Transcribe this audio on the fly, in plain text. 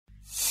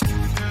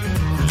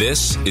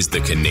This is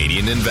The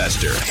Canadian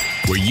Investor,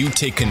 where you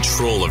take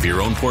control of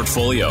your own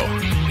portfolio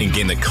and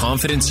gain the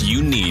confidence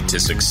you need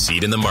to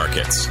succeed in the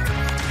markets.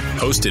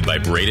 Hosted by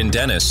Braden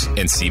Dennis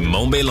and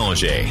Simon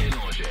Bélanger.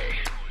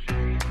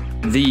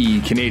 The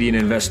Canadian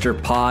Investor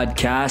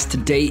Podcast.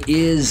 Today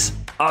is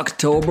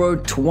October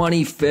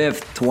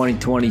 25th,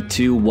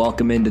 2022.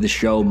 Welcome into the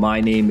show.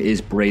 My name is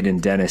Braden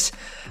Dennis.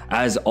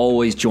 As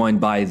always, joined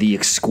by the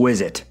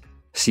exquisite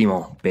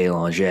Simon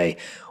Bélanger.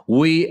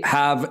 We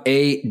have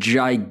a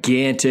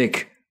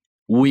gigantic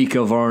week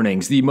of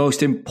earnings, the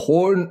most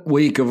important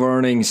week of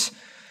earnings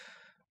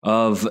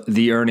of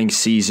the earnings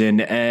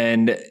season.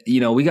 And,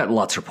 we got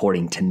lots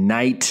reporting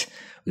tonight.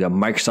 We got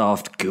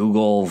Microsoft,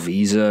 Google,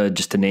 Visa,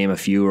 just to name a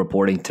few,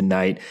 reporting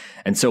tonight.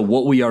 And so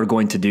what we are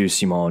going to do,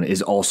 Simon,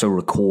 is also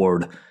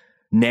record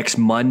next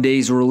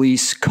Monday's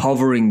release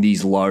covering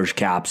these large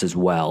caps as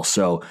well.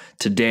 So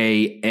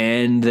today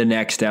and the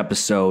next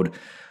episode,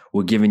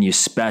 we're giving you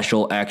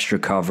special extra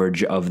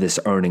coverage of this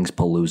earnings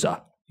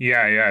palooza.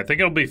 Yeah, I think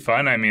it'll be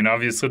fun. I mean,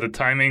 obviously the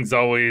timing's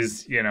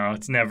always,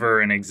 it's never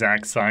an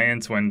exact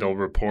science when they'll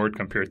report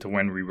compared to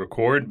when we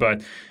record,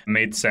 but it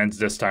made sense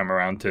this time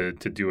around to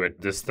do it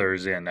this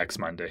Thursday and next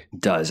Monday.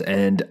 It does.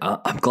 And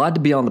I'm glad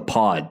to be on the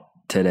pod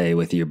today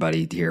with you,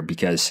 buddy, here,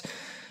 because,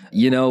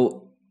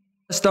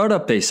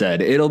 startup, they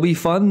said. It'll be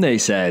fun, they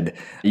said.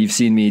 You've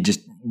seen me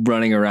just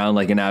running around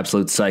like an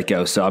absolute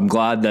psycho. So I'm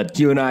glad that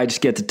you and I just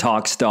get to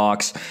talk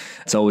stocks.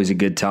 It's always a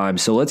good time.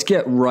 So let's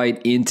get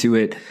right into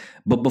it.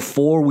 But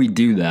before we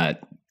do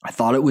that, I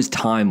thought it was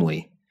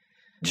timely.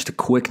 Just a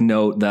quick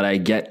note that I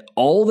get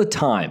all the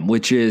time,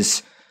 which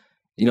is,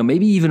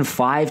 maybe even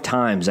 5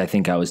 times I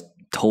think I was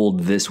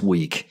told this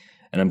week.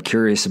 And I'm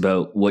curious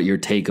about what your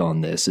take on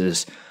this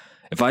is.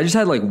 If I just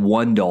had like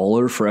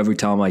 $1 for every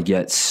time I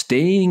get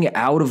staying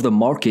out of the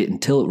market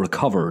until it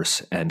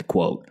recovers, end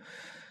quote,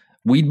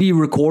 we'd be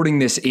recording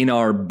this in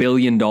our $1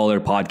 billion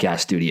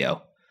podcast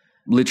studio.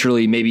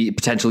 Literally, maybe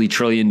potentially $1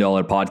 trillion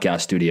podcast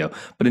studio.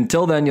 But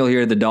until then, you'll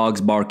hear the dogs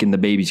barking, the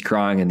babies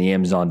crying, and the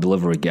Amazon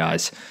delivery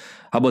guys.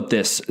 How about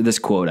this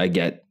quote I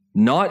get?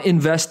 Not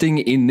investing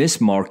in this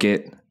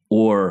market,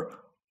 or,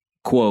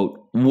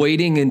 quote,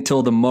 waiting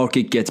until the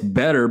market gets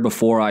better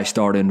before I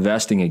start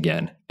investing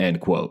again,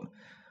 end quote.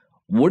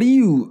 What do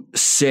you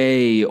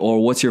say,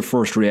 or what's your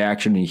first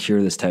reaction when you hear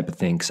this type of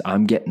thing? 'Cause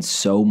I'm getting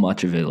so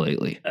much of it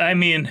lately. I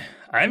mean,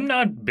 I've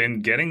not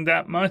been getting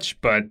that much,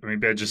 but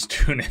maybe I just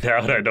tune it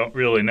out. I don't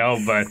really know,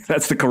 but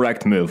that's the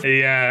correct move.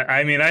 Yeah,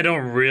 I mean, I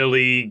don't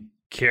really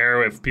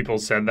care if people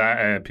said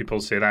that. People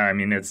say that. I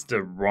mean, it's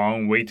the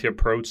wrong way to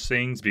approach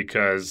things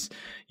because,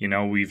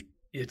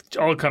 it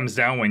all comes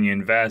down when you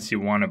invest, you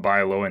want to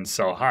buy low and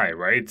sell high,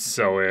 right?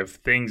 So if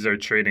things are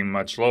trading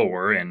much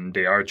lower, and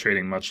they are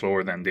trading much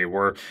lower than they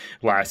were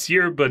last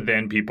year, but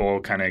then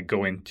people kind of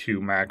go into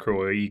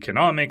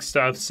macroeconomic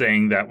stuff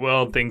saying that,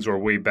 well, things were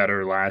way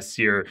better last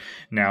year.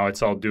 Now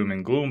it's all doom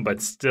and gloom,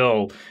 but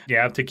still you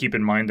have to keep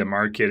in mind the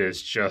market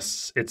is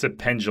it's a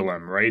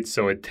pendulum, right?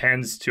 So it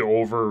tends to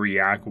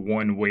overreact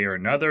one way or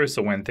another.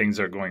 So when things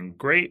are going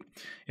great,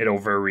 it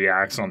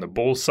overreacts on the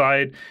bull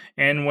side.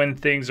 And when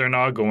things are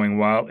not going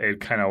well, it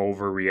kind of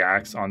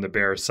overreacts on the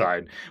bear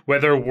side.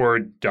 Whether we're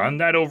done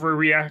that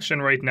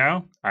overreaction right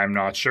now, I'm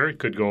not sure. It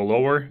could go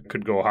lower, it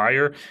could go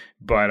higher.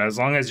 But as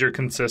long as you're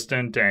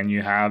consistent and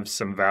you have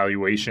some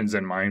valuations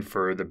in mind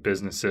for the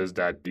businesses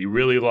that you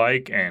really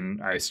like,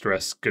 and I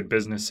stress good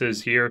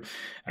businesses here,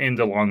 in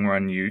the long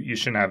run, you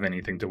shouldn't have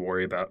anything to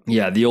worry about.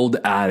 Yeah, the old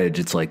adage,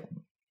 it's like,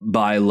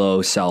 buy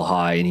low, sell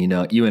high. And,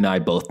 you and I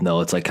both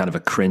know it's like kind of a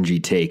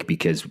cringy take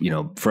because,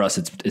 for us,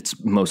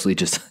 it's mostly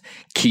just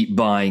keep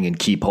buying and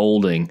keep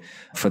holding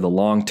for the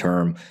long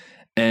term.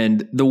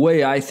 And the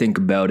way I think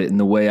about it and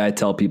the way I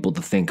tell people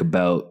to think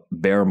about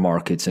bear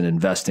markets and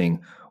investing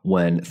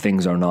when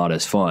things are not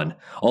as fun.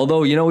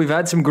 Although, we've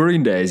had some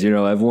green days,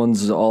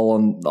 everyone's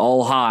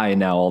all high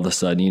now all of a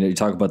sudden. You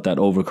talk about that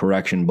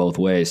overcorrection both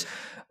ways.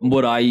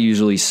 What I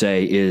usually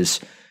say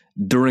is,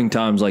 during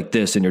times like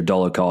this in your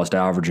dollar cost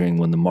averaging,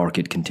 when the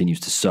market continues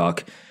to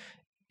suck,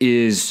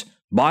 is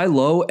buy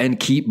low and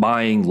keep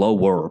buying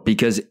lower,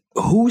 because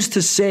who's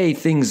to say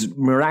things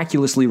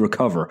miraculously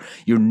recover?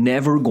 You're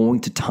never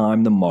going to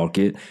time the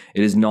market.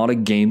 It is not a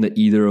game that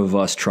either of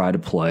us try to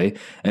play,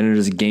 and it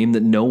is a game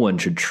that no one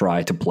should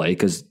try to play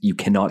because you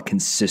cannot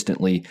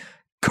consistently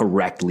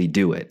correctly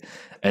do it.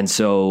 And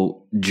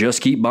so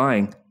just keep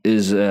buying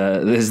is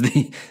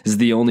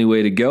the only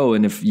way to go.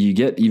 And if you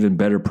get even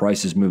better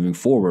prices moving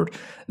forward,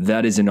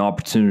 that is an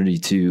opportunity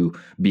to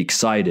be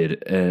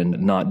excited and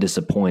not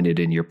disappointed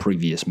in your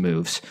previous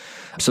moves.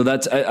 So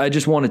I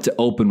just wanted to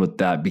open with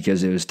that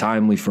because it was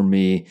timely for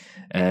me.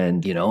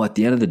 And, at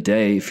the end of the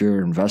day, if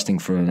you're investing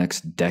for the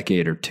next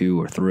decade or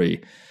 2 or 3,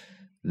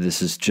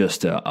 this is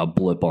just a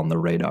blip on the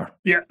radar.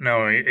 Yeah,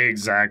 no,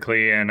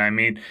 exactly. And I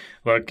mean,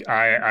 look,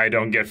 I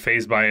don't get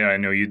fazed by it. I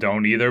know you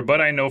don't either.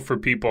 But I know for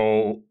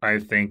people, I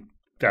think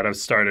that have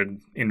started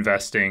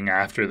investing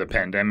after the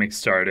pandemic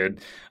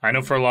started. I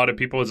know for a lot of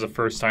people it's the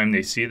first time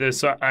they see this.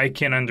 So I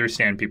can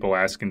understand people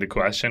asking the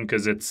question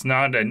because it's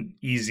not an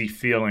easy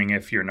feeling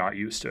if you're not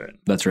used to it.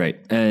 That's right.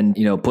 And,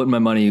 putting my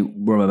money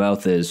where my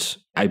mouth is,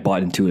 I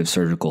bought Intuitive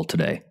Surgical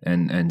today.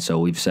 And so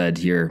we've said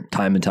here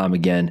time and time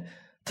again,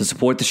 to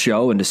support the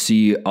show and to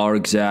see our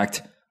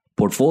exact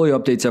portfolio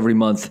updates every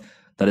month,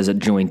 that is at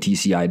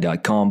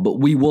jointci.com. But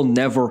we will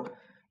never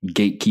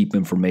gatekeep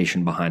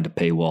information behind a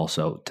paywall.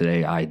 So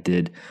today I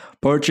did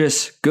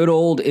purchase good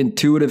old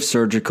Intuitive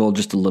Surgical,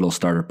 just a little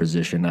starter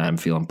position. I'm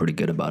feeling pretty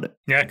good about it.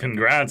 Yeah,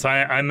 congrats.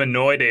 I'm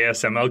annoyed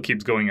ASML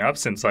keeps going up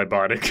since I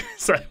bought it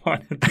because I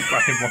wanted to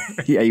buy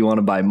more. Yeah, you want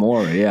to buy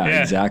more. Yeah,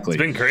 exactly.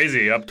 It's been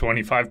crazy, up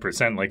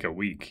 25% like a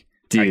week.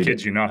 Dude, I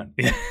kid you not.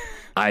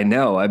 I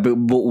know.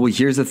 But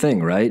here's the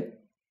thing, right?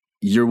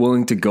 You're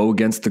willing to go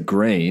against the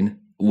grain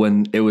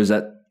when it was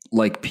at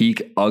like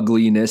peak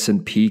ugliness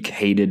and peak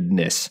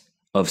hatedness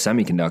of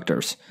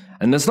semiconductors.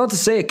 And that's not to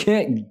say it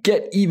can't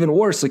get even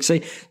worse. Like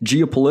say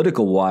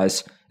geopolitical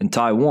wise in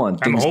Taiwan.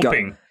 I'm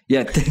hoping.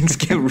 Things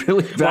get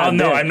really bad. Well,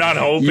 no, I'm not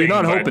hoping. You're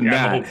not hoping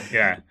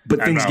that.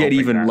 But things get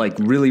even like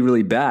really,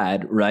 really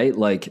bad, right?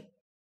 Like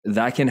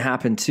that can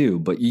happen too.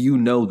 But you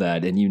know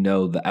that and you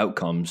know the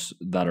outcomes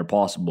that are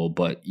possible.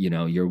 But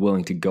you're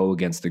willing to go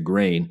against the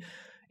grain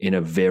in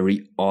a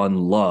very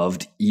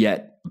unloved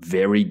yet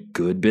very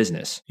good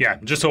business. Yeah,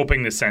 just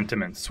hoping the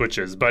sentiment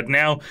switches. But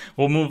now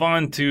we'll move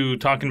on to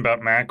talking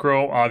about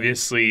macro.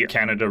 Obviously,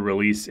 Canada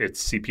released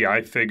its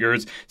CPI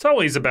figures. It's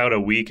always about a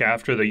week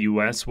after the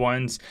US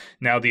ones.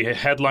 Now, the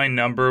headline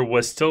number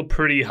was still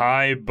pretty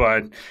high,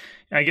 but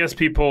I guess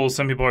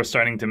some people are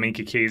starting to make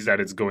a case that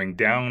it's going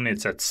down.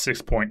 It's at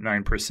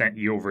 6.9%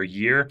 year over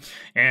year.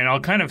 And I'll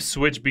kind of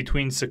switch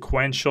between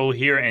sequential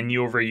here and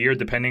year over year,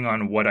 depending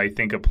on what I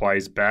think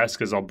applies best,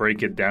 because I'll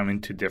break it down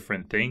into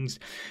different things.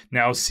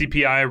 Now,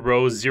 CPI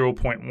rose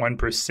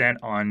 0.1%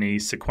 on a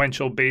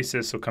sequential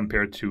basis. So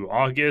compared to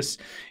August,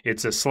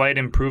 it's a slight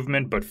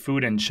improvement, but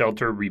food and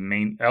shelter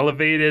remain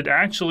elevated.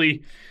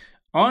 Actually,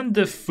 on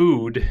the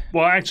food,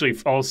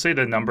 I'll say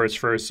the numbers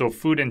first. So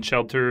food and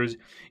shelters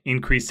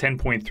increased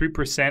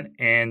 10.3%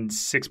 and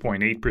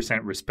 6.8%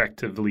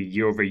 respectively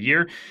year over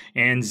year,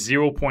 and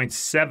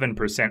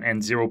 0.7%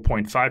 and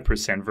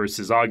 0.5%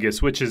 versus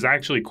August, which is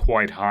actually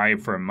quite high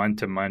for a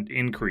month-to-month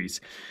increase.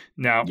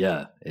 Now,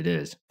 yeah, it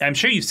is. I'm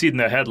sure you've seen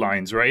the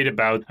headlines, right?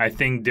 About, I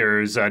think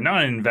there's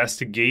not an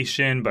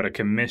investigation, but a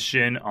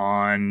commission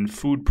on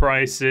food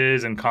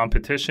prices and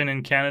competition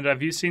in Canada.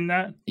 Have you seen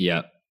that?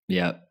 Yeah.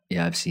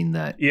 Yeah, I've seen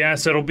that. Yeah,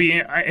 so it'll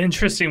be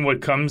interesting what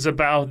comes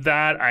about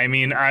that. I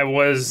mean,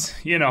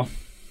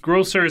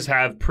 grocers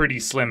have pretty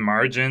slim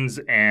margins,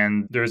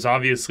 and there's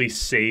obviously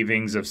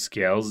savings of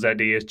scales that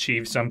they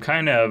achieve. So I'm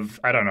kind of,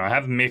 I don't know, I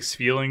have mixed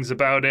feelings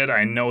about it.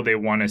 I know they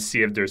want to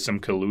see if there's some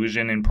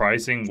collusion in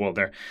pricing.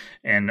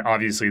 And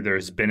obviously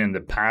there's been in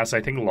the past. I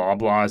think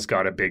Loblaws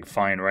got a big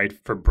fine, right,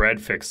 for bread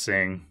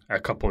fixing a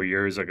couple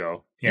years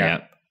ago.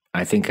 Yeah,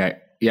 I think I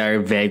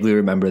vaguely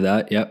remember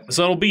that. Yep.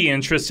 So it'll be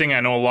interesting. I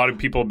know a lot of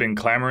people have been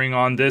clamoring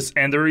on this.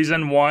 And the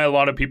reason why a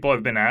lot of people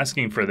have been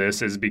asking for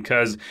this is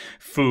because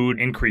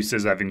food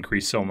increases have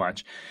increased so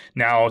much.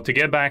 Now, to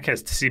get back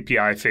as to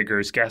CPI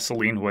figures,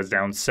 gasoline was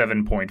down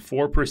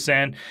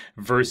 7.4%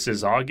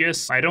 versus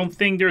August. I don't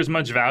think there's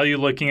much value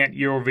looking at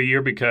year over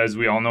year because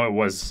we all know it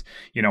was,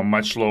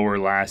 much lower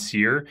last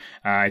year.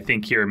 I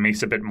think here it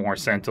makes a bit more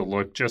sense to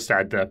look just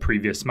at the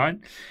previous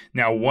month.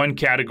 Now, one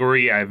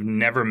category I've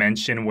never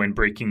mentioned when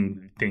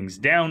breaking things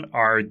down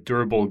are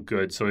durable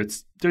goods. So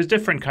there's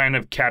different kind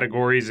of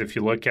categories if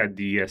you look at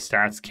the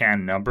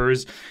StatsCan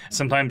numbers.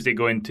 Sometimes they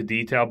go into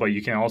detail, but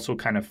you can also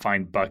kind of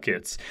find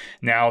buckets.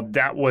 Now,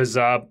 that was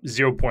up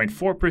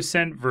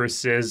 0.4%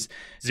 versus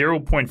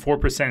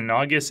 0.4% in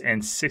August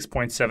and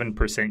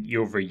 6.7%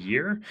 year over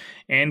year.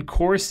 And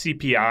core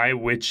CPI,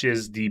 which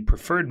is the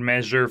preferred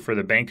measure for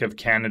the Bank of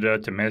Canada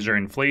to measure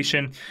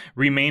inflation,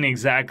 remain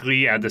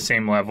exactly at the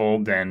same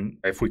level than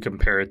if we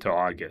compare it to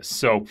August.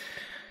 So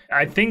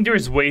I think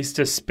there's ways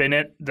to spin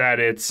it that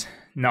it's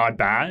not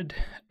bad.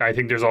 I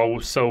think there's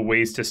also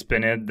ways to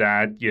spin it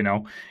that,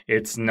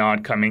 it's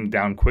not coming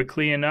down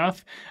quickly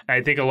enough.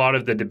 I think a lot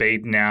of the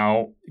debate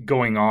now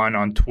going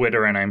on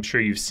Twitter, and I'm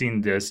sure you've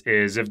seen this,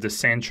 is if the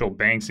central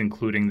banks,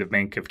 including the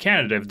Bank of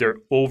Canada, if they're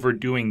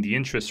overdoing the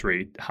interest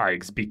rate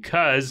hikes,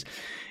 because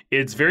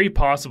it's very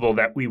possible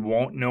that we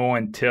won't know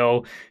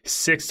until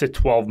 6 to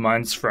 12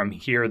 months from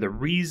here. The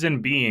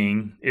reason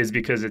being is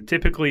because it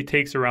typically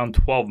takes around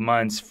 12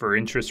 months for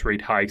interest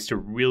rate hikes to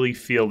really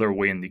feel their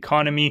way in the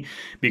economy,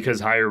 because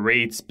higher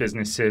rates,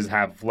 businesses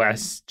have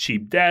less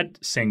cheap debt.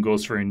 Same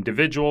goes for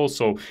individuals.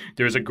 So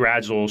there's a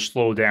gradual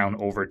slowdown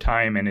over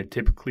time, and it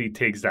typically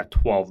takes that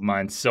 12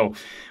 months. So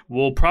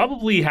we'll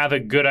probably have a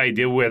good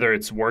idea whether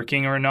it's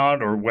working or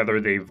not, or whether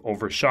they've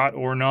overshot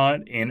or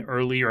not in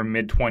early or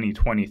mid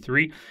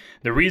 2023.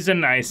 The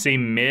reason I say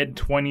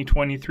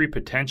mid-2023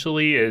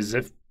 potentially is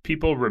if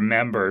people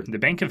remember, the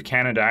Bank of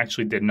Canada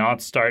actually did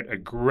not start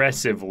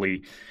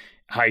aggressively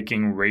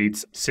hiking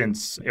rates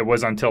since it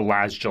was until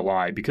last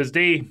July, because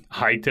they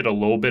hiked it a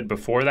little bit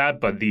before that,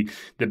 but the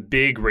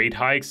big rate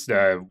hikes,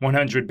 the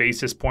 100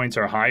 basis points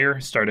or higher,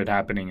 started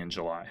happening in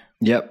July.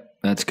 Yep.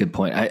 That's a good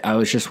point. I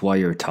was just, while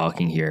you were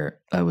talking here,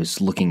 I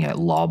was looking at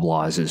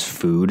Loblaw's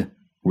food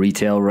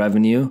retail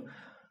revenue,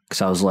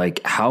 because I was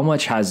like, how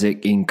much has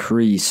it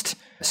increased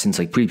since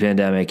like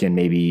pre-pandemic and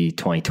maybe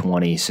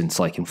 2020, since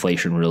like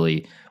inflation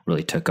really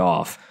took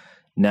off?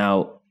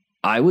 Now,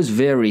 I was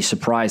very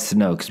surprised to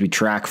know, because we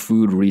track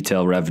food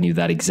retail revenue,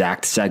 that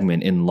exact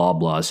segment in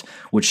Loblaws,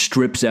 which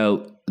strips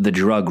out the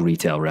drug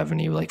retail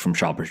revenue, like from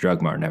Shoppers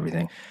Drug Mart and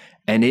everything.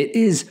 And it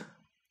is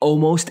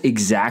almost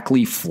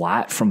exactly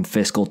flat from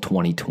fiscal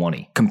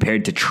 2020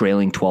 compared to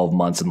trailing 12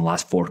 months in the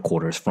last 4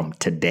 quarters from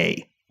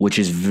today, which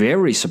is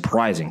very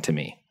surprising to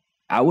me.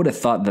 I would have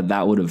thought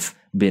that would have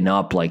been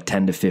up like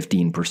 10 to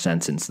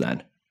 15% since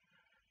then,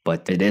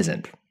 but it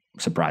isn't,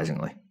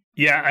 surprisingly.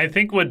 Yeah, I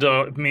think with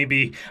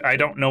maybe, I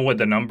don't know what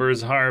the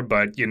numbers are,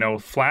 but,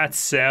 flat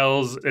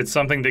sales, it's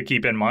something to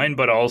keep in mind,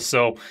 but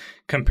also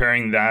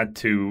comparing that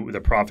to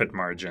the profit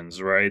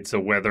margins, right? So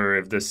whether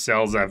if the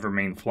sales have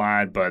remained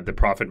flat, but the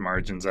profit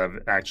margins have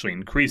actually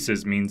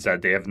increases, means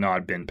that they have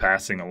not been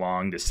passing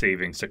along the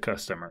savings to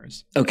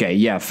customers. Okay,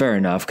 yeah, fair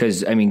enough.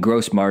 Because,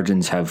 gross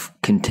margins have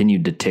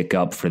continued to tick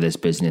up for this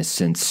business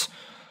since,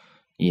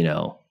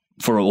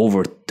 for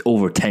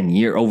over 10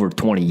 years, over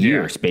 20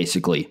 years,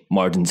 basically.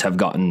 Margins have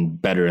gotten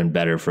better and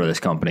better for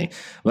this company.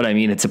 But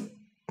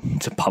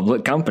it's a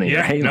public company,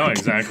 right? No,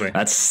 exactly.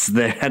 That's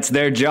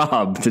their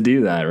job to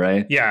do that,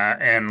 right? Yeah,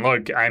 and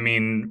look,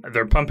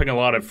 they're pumping a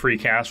lot of free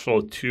cash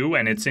flow too,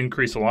 and it's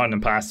increased a lot in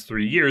the past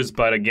 3 years.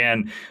 But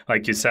again,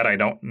 like you said, I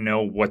don't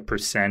know what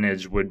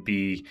percentage would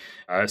be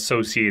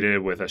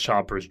associated with a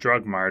Shoppers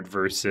Drug Mart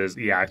versus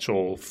the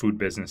actual food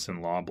business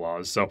in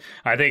Loblaws. So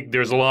I think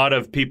there's a lot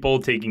of people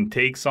taking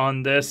takes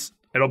on this.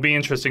 It'll be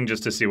interesting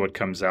just to see what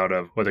comes out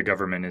of what the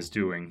government is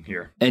doing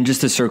here. And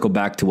just to circle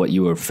back to what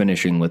you were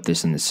finishing with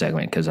this in this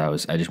segment, because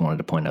I just wanted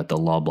to point out the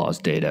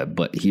Loblaws data,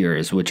 but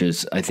which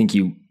is I think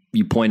you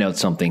point out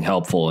something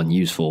helpful and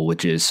useful,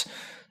 which is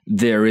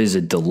there is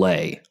a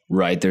delay,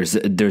 right? There's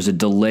a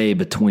delay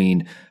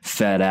between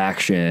Fed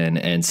action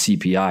and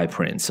CPI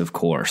prints, of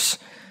course.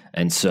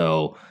 And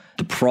so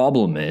the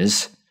problem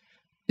is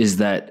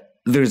that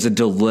there's a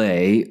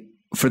delay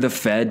for the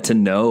Fed to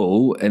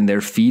know and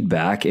their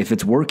feedback if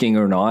it's working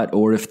or not,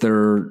 or if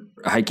they're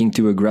hiking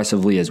too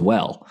aggressively as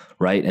well,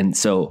 right? And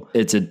so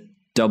it's a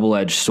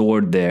double-edged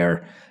sword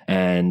there,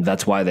 and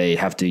that's why they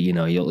have to,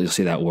 you'll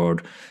see that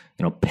word,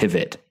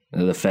 pivot,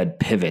 the Fed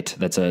pivot.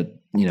 That's a,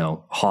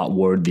 hot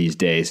word these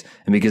days,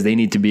 and because they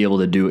need to be able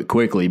to do it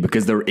quickly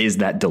because there is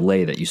that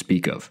delay that you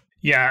speak of.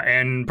 Yeah,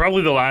 and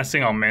probably the last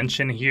thing I'll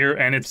mention here,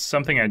 and it's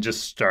something I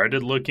just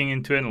started looking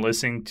into and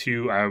listening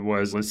to. I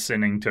was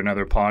listening to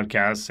another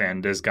podcast,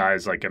 and this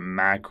guy's like a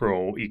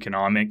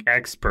macroeconomic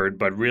expert,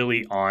 but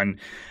really on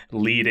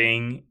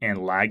leading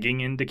and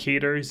lagging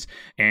indicators.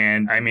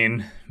 And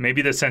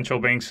maybe the central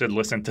bank should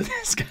listen to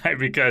this guy,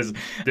 because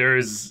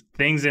there's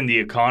things in the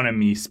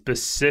economy,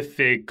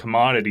 specific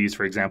commodities,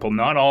 for example,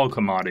 not all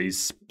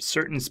commodities,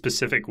 certain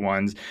specific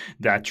ones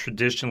that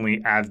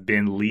traditionally have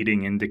been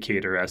leading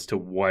indicator as to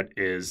what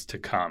is to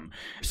come.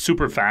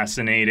 Super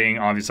fascinating.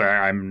 Obviously,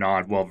 I'm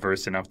not well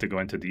versed enough to go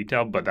into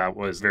detail, but that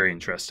was very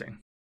interesting.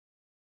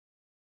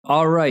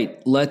 All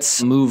right,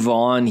 let's move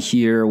on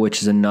here,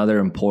 which is another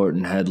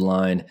important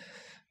headline,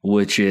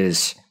 which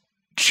is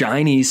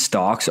Chinese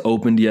stocks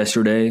opened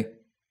yesterday.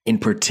 In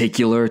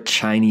particular,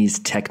 Chinese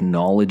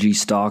technology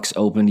stocks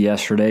opened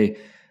yesterday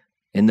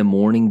in the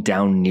morning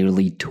down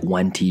nearly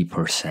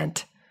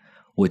 20%,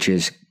 which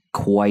is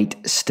quite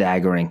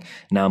staggering.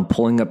 Now I'm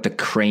pulling up the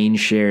Crane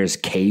Shares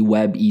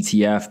KWEB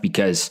ETF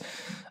because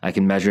I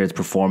can measure its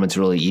performance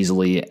really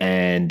easily,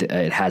 and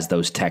it has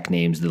those tech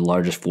names, the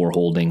largest 4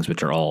 holdings,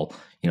 which are all,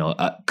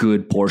 a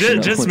good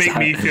portion. Just make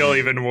me feel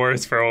even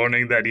worse for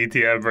owning that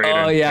ETF.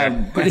 Right? Oh yeah.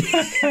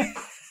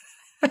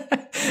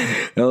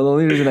 The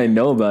only reason I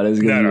know about it is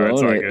because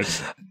you own it. Good.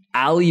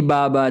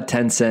 Alibaba,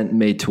 Tencent,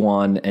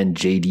 Meituan, and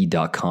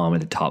JD.com are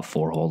the top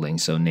 4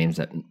 holdings. So names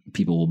that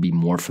people will be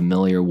more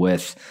familiar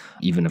with,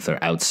 even if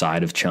they're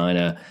outside of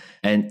China.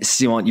 And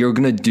Simon, you're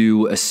going to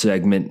do a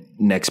segment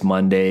next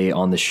Monday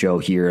on the show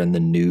here in the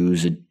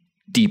news, a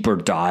deeper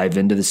dive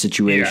into the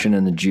situation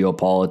and the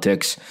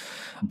geopolitics.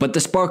 But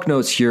the spark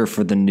notes here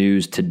for the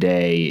news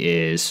today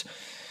is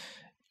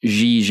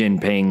Xi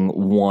Jinping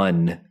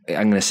won.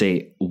 I'm going to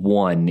say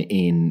won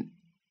in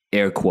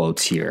air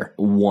quotes here,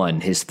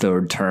 won his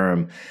 3rd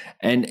term.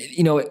 And,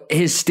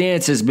 his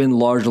stance has been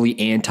largely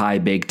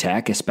anti-big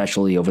tech,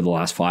 especially over the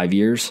last 5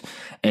 years.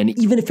 And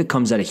even if it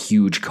comes at a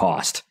huge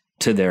cost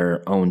to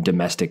their own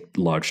domestic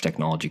large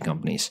technology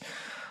companies,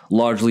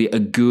 largely a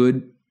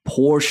good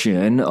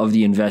portion of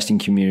the investing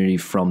community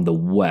from the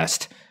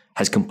West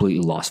has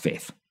completely lost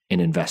faith in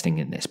investing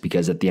in this,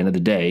 because at the end of the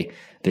day,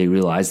 they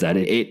realize that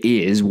it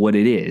is what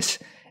it is.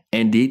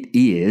 And it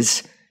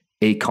is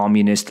a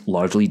communist,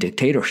 largely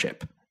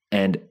dictatorship.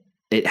 And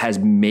it has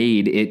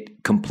made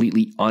it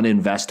completely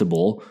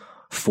uninvestable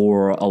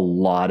for a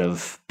lot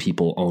of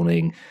people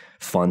owning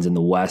funds in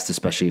the West,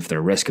 especially if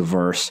they're risk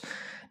averse.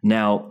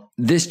 Now,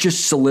 this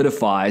just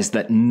solidifies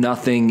that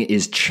nothing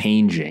is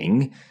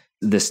changing.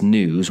 This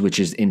news, which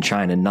is in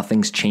China,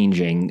 nothing's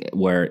changing,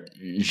 where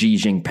Xi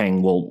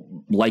Jinping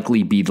will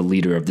likely be the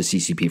leader of the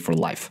CCP for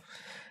life.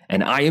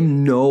 And I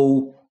am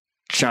no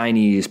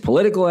Chinese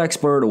political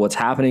expert or what's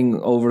happening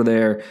over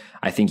there.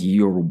 I think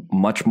you're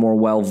much more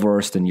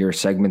well-versed and your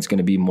segment's going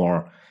to be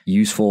more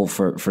useful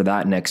for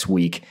that next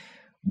week.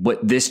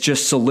 But this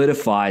just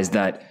solidifies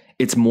that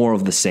it's more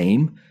of the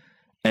same,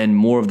 and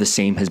more of the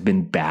same has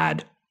been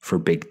bad for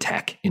big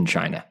tech in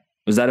China.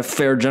 Was that a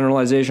fair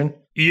generalization?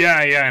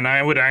 Yeah, and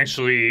I would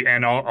actually,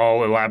 and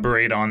I'll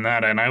elaborate on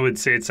that, and I would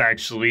say it's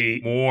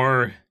actually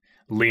more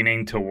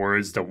leaning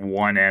towards the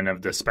one end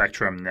of the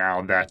spectrum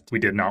now that we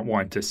did not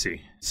want to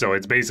see. So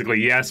it's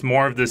basically, yes,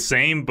 more of the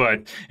same,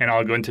 but, and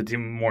I'll go into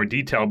more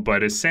detail,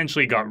 but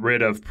essentially got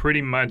rid of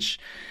pretty much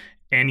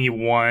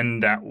anyone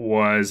that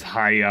was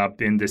high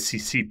up in the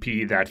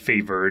CCP that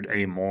favored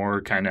a more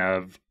kind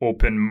of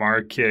open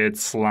market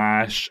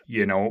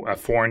 /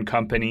 foreign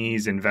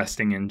companies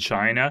investing in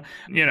China.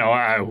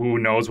 Who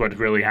knows what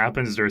really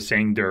happens? They're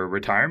saying they're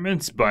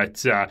retirements,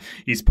 but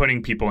he's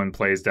putting people in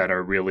place that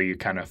are really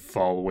kind of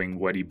following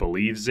what he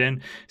believes in.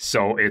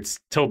 So it's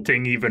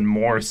tilting even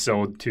more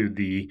so to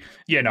the,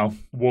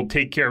 we'll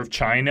take care of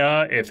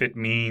China if it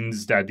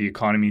means that the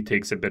economy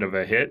takes a bit of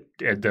a hit.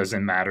 It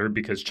doesn't matter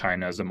because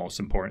China is the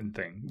most important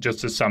thing.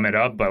 Just to sum it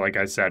up, but like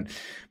I said,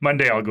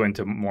 Monday I'll go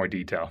into more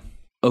detail.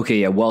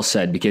 Okay, yeah, well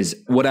said, because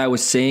what I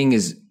was saying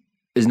is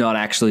not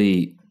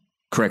actually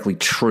correctly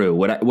true.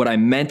 What I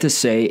meant to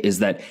say is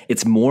that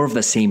it's more of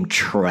the same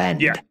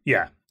trend.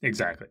 Yeah,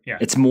 exactly. Yeah.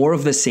 It's more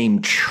of the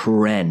same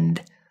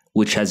trend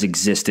which has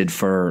existed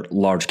for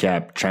large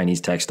cap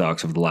Chinese tech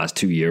stocks over the last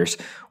 2 years,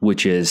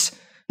 which is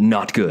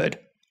not good,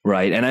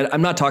 right? And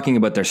I'm not talking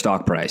about their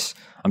stock price.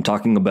 I'm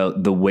talking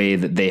about the way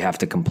that they have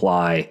to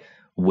comply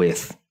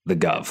with the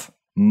gov.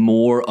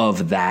 More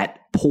of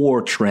that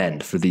poor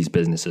trend for these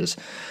businesses.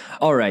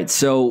 All right.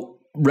 So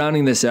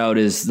rounding this out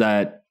is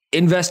that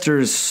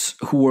investors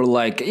who are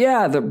like,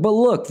 but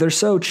look, they're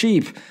so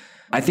cheap.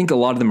 I think a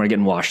lot of them are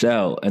getting washed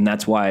out, and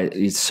that's why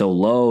it's so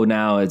low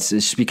now. It's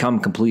just become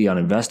completely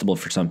uninvestable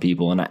for some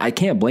people, and I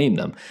can't blame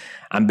them.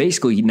 I'm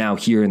basically now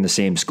here in the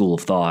same school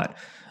of thought.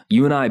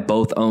 You and I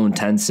both own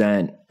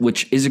Tencent,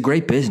 which is a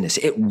great business.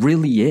 It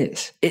really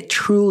is. It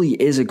truly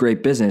is a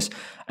great business.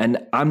 And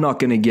I'm not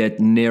going to get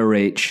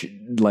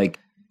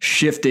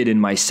shifted in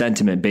my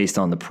sentiment based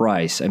on the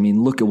price. I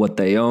mean, look at what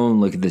they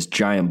own. Look at this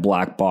giant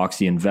black box,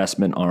 the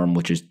investment arm,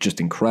 which is just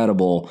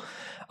incredible.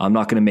 I'm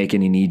not going to make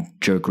any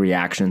knee-jerk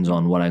reactions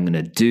on what I'm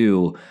going to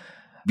do,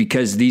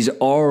 because these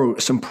are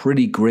some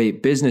pretty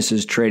great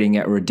businesses trading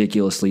at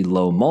ridiculously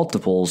low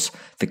multiples.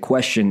 The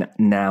question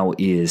now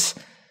is,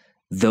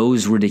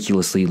 those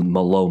ridiculously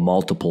low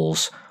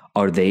multiples,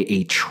 are they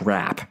a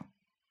trap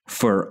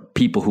for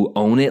people who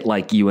own it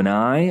like you and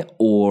I,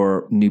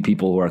 or new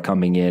people who are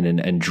coming in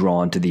and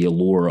drawn to the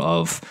allure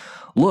of,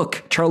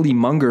 look, Charlie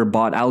Munger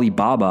bought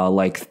Alibaba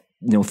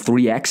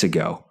 3x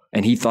ago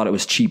and he thought it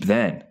was cheap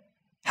then.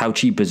 How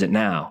cheap is it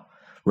now?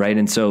 Right.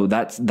 And so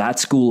that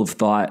school of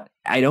thought,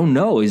 I don't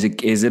know. Is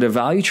it a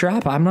value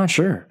trap? I'm not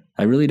sure.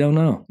 I really don't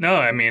know. No,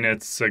 I mean,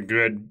 it's a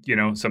good,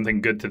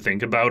 something good to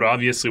think about.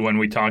 Obviously, when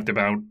we talked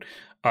about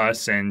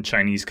us and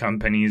Chinese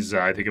companies,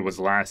 I think it was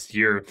last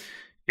year,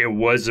 it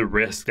was a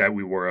risk that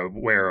we were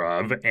aware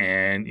of.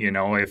 And,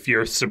 if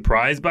you're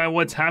surprised by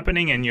what's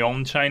happening and you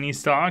own Chinese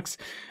stocks,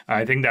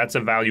 I think that's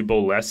a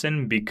valuable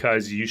lesson,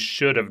 because you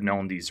should have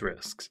known these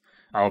risks.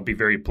 I'll be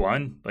very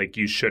blunt,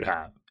 you should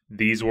have.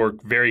 These were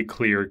very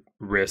clear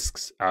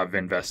risks of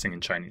investing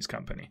in Chinese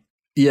company.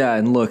 Yeah,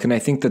 and look, and I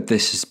think that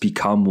this has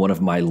become one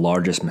of my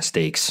largest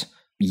mistakes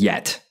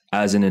yet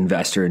as an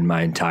investor in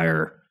my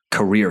entire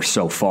career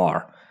so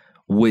far,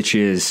 which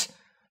is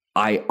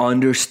I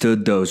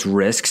understood those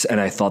risks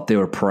and I thought they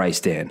were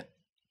priced in.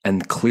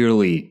 And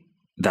clearly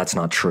that's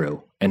not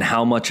true. And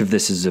how much of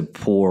this is a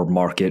poor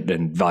market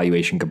and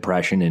valuation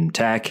compression in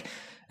tech,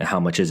 and how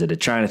much is it a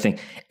China thing?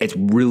 It's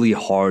really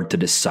hard to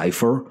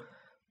decipher,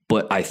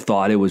 but I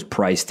thought it was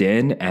priced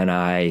in, and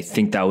I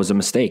think that was a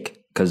mistake.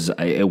 Because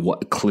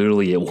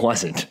clearly it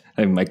wasn't.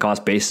 I mean, my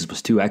cost basis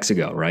was 2x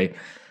ago, right?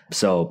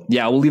 So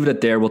yeah, we'll leave it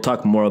at there. We'll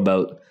talk more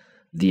about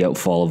the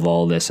outfall of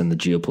all this and the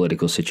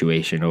geopolitical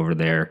situation over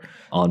there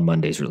on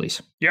Monday's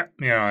release. Yeah,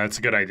 that's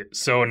a good idea.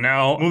 So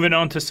now moving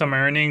on to some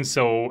earnings.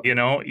 So,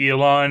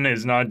 Elon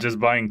is not just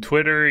buying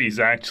Twitter. He's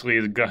actually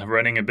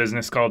running a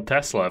business called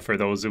Tesla, for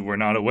those who were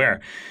not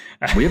aware.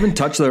 We haven't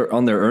touched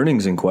on their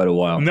earnings in quite a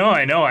while. No,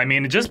 I know. I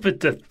mean, just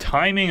but the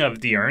timing of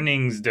the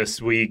earnings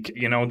this week,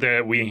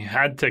 that we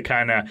had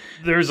to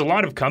there's a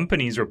lot of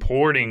companies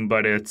reporting,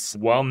 but it's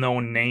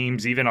well-known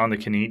names, even on the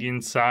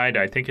Canadian side.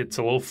 I think it's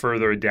a little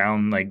further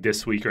down,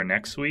 this week or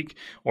next week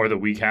or the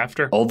week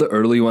after. All the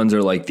early ones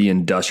are the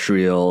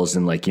industrials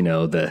and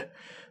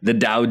the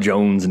Dow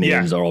Jones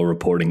names are all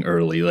reporting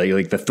early,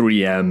 like the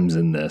 3Ms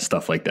and the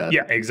stuff like that.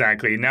 Yeah,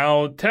 exactly.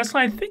 Now,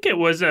 Tesla, I think it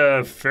was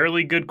a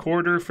fairly good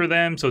quarter for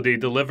them. So they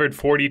delivered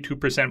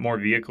 42% more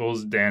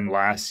vehicles than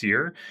last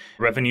year.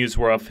 Revenues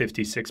were up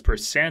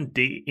 56%.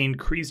 They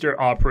increased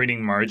their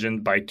operating margin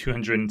by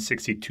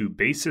 262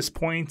 basis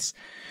points.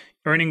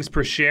 Earnings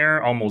per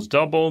share almost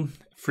doubled.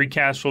 Free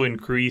cash flow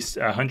increased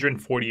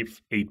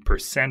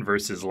 148%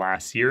 versus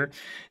last year.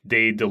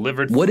 They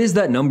delivered... What is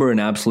that number in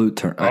absolute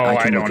terms?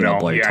 I don't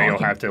know. Yeah, you'll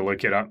have to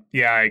look it up.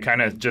 Yeah, I kind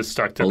of just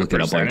stuck to the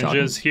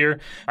percentages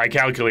here. I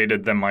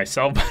calculated them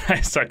myself, but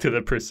I stuck to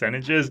the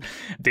percentages.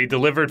 They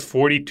delivered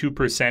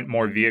 42%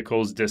 more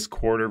vehicles this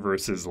quarter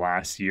versus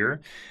last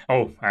year.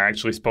 Oh, I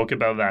actually spoke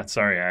about that.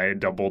 Sorry, I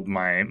doubled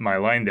my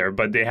line there.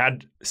 But they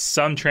had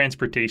some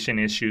transportation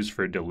issues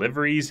for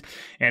deliveries.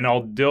 And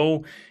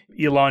although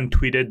Elon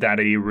tweeted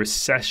that a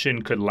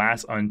recession could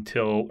last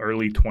until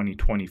early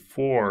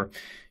 2024,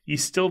 he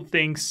still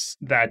thinks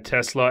that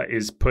Tesla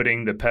is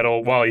putting the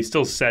pedal, he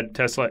still said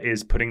Tesla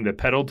is putting the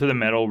pedal to the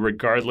metal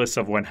regardless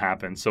of what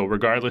happens. So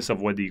regardless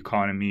of what the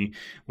economy,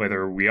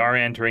 whether we are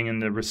entering in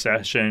the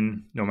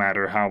recession, no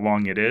matter how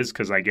long it is,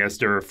 because I guess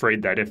they're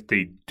afraid that if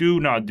they do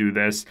not do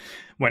this,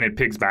 when it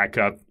picks back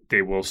up,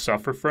 they will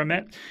suffer from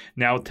it.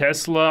 Now,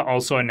 Tesla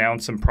also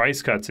announced some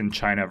price cuts in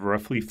China of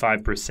roughly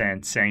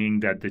 5%, saying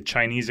that the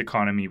Chinese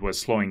economy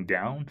was slowing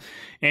down.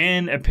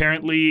 And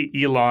apparently,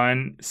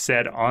 Elon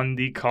said on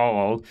the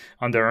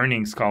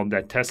earnings call,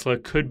 that Tesla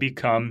could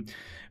become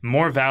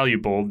more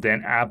valuable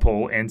than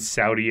Apple and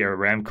Saudi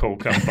Aramco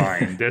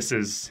combined. This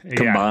is...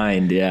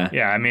 combined, yeah.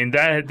 Yeah, I mean,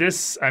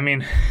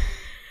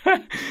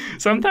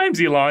 sometimes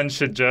Elon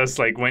should just,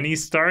 when he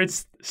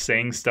starts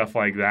saying stuff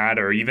like that,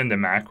 or even the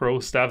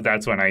macro stuff,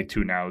 that's when I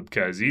tune out,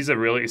 because he's a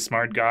really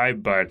smart guy,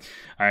 but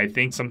I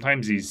think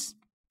sometimes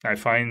I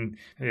find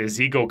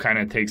his ego kind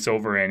of takes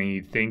over and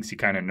he thinks he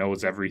kind of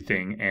knows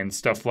everything, and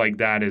stuff like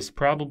that is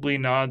probably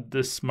not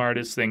the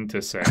smartest thing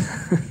to say.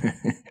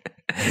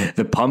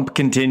 The pump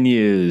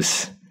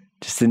continues.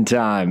 Just in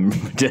time.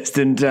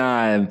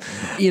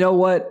 You know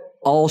what?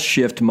 I'll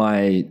shift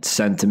my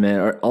sentiment,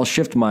 or I'll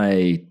shift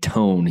my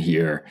tone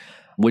here,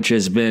 which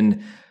has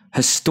been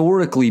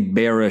historically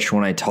bearish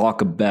when I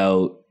talk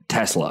about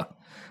Tesla.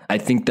 I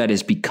think that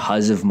is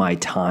because of my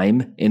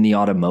time in the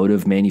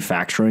automotive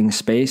manufacturing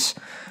space.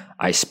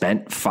 I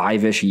spent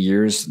 5-ish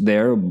years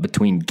there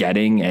between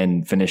getting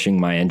and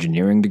finishing my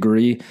engineering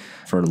degree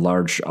for a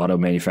large auto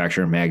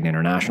manufacturer, Magna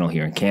International,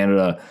 here in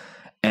Canada.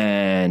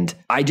 And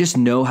I just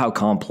know how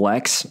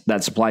complex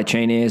that supply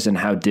chain is and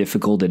how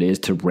difficult it is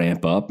to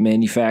ramp up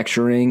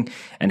manufacturing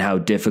and how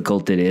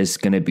difficult it is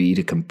going to be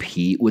to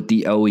compete with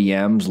the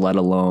OEMs, let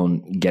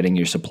alone getting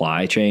your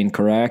supply chain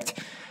correct.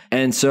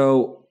 And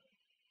so,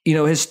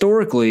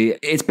 historically,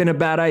 it's been a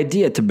bad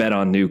idea to bet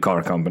on new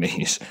car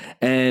companies.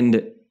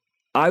 And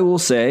I will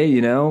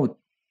say,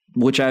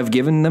 which I've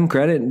given them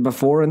credit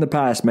before in the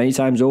past many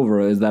times over,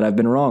 is that I've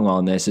been wrong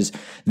on this, is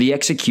the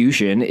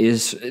execution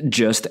is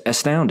just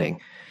astounding.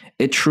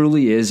 It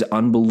truly is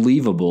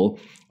unbelievable,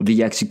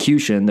 the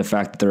execution, the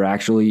fact that they're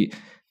actually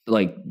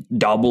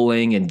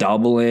doubling and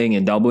doubling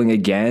and doubling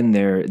again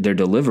their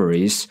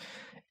deliveries.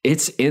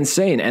 It's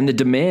insane. And the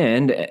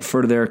demand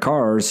for their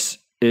cars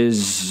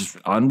is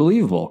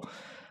unbelievable.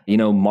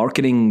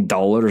 Marketing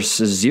dollars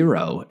is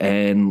zero,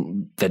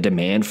 and the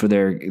demand for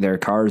their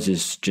cars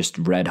is just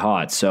red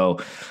hot. So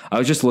I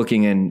was just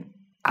looking in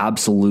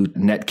absolute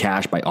net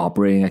cash by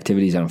operating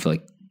activities. I don't feel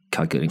like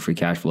calculating free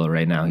cash flow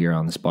right now here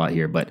on the spot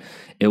here, but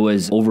it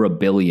was over $1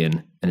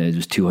 billion, and it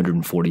was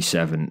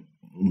 247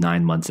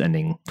 9 months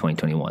ending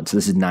 2021. So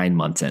this is 9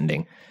 months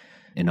ending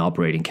in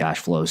operating cash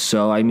flow.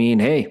 So I mean,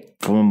 hey,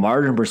 from a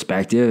margin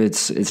perspective,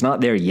 it's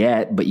not there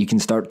yet, but you can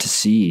start to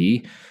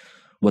see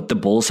what the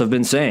bulls have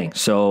been saying.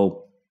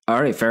 So,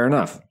 all right, fair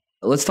enough.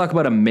 Let's talk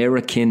about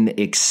American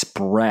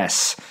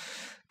Express,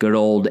 good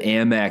old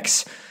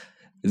Amex.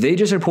 They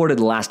just reported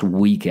last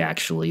week,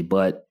 actually,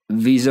 but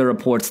Visa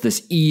reports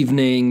this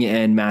evening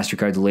and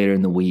MasterCard's later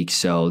in the week.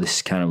 So this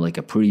is kind of like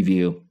a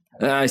preview.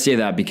 I say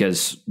that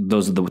because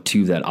those are the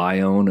two that I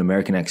own.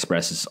 American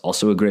Express is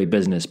also a great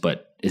business,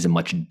 but is a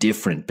much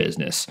different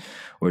business,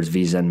 whereas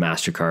Visa and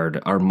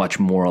MasterCard are much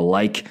more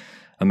alike.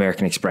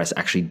 American Express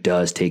actually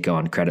does take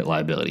on credit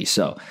liability.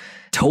 So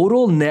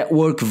total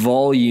network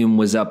volume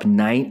was up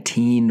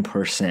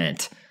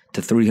 19%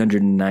 to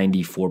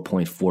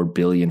 $394.4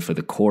 billion for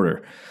the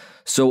quarter.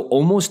 So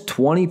almost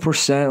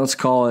 20%, let's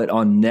call it,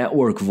 on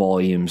network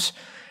volumes.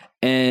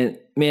 And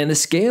man, the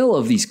scale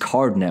of these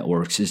card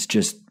networks is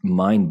just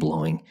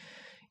mind-blowing.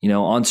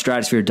 On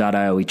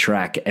Stratosphere.io, we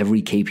track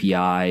every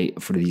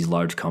KPI for these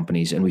large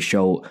companies, and we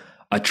show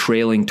a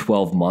trailing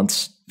 12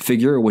 months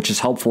figure, which is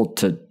helpful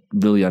to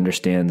really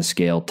understand the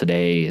scale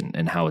today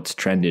and how it's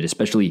trended,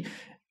 especially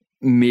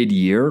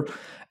mid-year.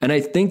 And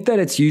I think that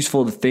it's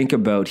useful to think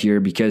about here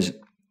because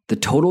the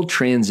total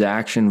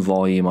transaction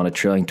volume on a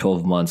trailing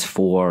 12 months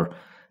for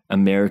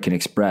American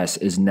Express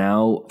is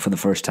now, for the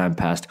first time,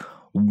 past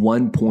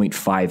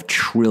 1.5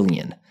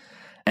 trillion.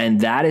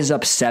 And that is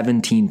up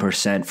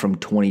 17% from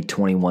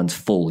 2021's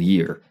full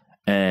year.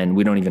 And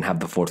we don't even have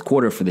the fourth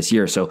quarter for this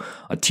year. So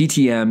a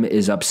TTM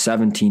is up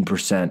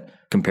 17%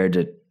 compared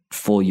to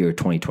full year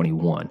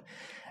 2021.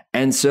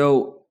 And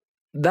so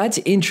that's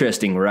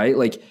interesting, right?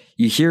 Like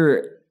you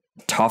hear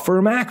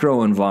tougher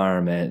macro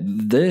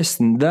environment, this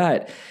and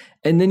that.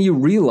 And then you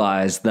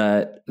realize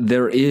that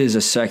there is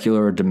a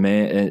secular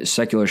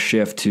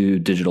shift to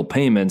digital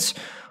payments,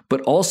 but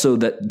also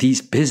that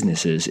these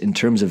businesses, in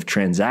terms of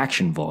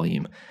transaction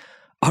volume,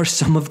 are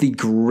some of the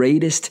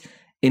greatest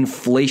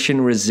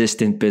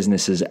inflation-resistant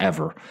businesses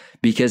ever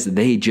because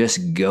they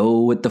just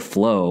go with the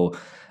flow,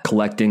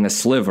 collecting a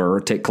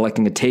sliver,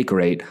 collecting a take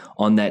rate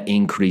on that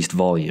increased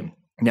volume.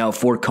 Now,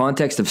 for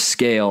context of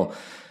scale,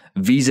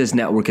 Visa's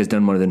network has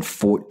done more than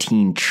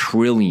 14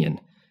 trillion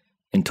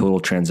in total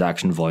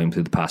transaction volume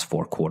through the past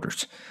 4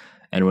 quarters.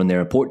 And when they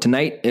report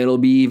tonight, it'll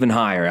be even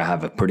higher. I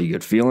have a pretty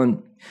good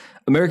feeling.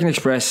 American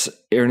Express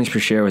earnings per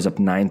share was up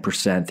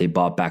 9%. They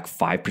bought back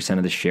 5%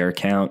 of the share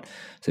count. So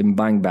they've been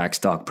buying back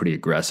stock pretty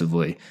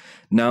aggressively.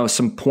 Now,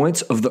 some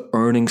points of the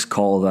earnings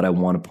call that I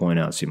want to point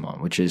out,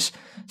 Simon, which is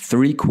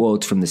 3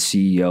 quotes from the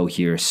CEO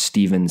here,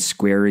 Stephen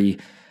Squeri.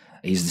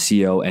 He's the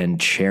CEO and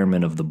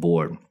chairman of the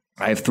board.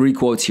 I have 3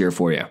 quotes here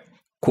for you.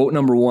 Quote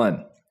number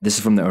 1, this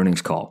is from the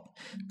earnings call.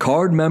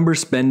 Card member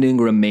spending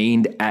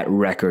remained at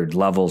record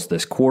levels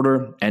this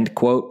quarter. End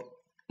quote.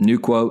 New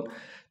quote.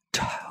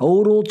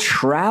 Total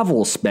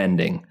travel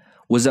spending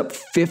was up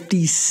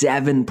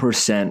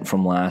 57%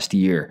 from last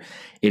year.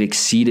 It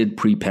exceeded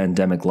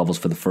pre-pandemic levels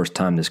for the first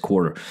time this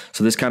quarter.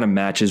 So this kind of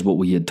matches what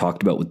we had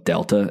talked about with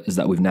Delta, is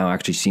that we've now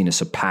actually seen a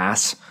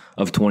surpass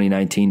of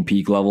 2019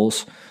 peak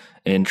levels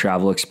in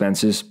travel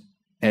expenses.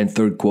 And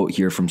third quote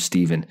here from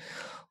Stephen.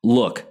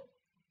 Look,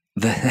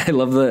 I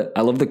love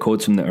the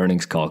quotes from the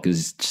earnings call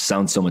because it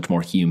sounds so much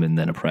more human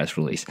than a press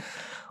release.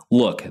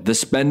 Look, the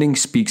spending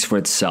speaks for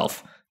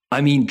itself. I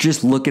mean,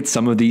 just look at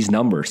some of these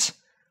numbers.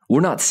 We're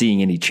not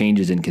seeing any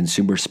changes in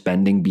consumer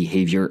spending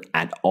behavior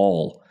at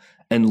all.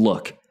 And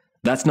look,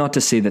 that's not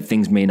to say that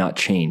things may not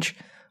change,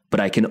 but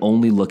I can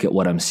only look at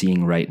what I'm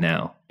seeing right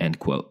now, end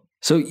quote.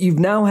 So you've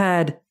now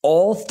had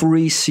all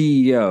 3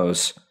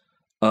 CEOs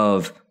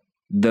of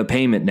the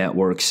payment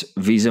networks,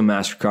 Visa,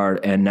 MasterCard,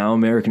 and now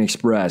American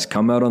Express,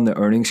 come out on the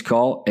earnings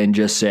call and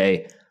just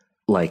say,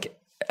 like,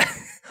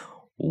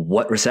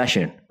 what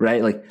recession,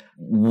 right? Like,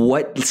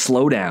 what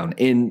slowdown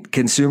in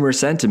consumer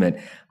sentiment?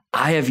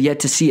 I have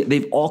yet to see it.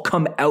 They've all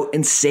come out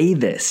and say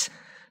this.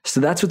 So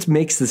that's what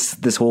makes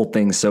this whole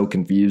thing so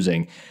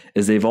confusing,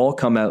 is they've all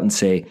come out and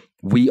say,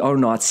 we are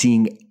not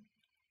seeing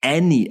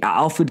any.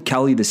 Alfred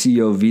Kelly, the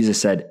CEO of Visa,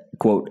 said,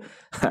 quote,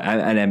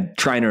 and I'm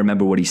trying to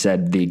remember what he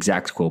said, the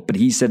exact quote, but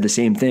he said the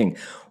same thing.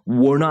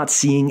 We're not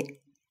seeing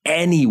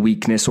any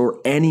weakness or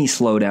any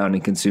slowdown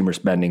in consumer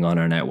spending on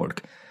our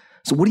network.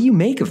 So what do you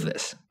make of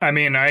this? I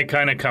mean, I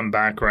kind of come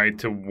back right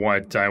to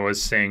what I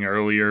was saying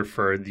earlier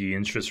for the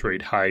interest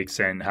rate hikes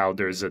and how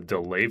there's a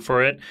delay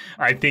for it.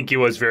 I think he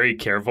was very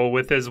careful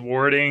with his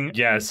wording.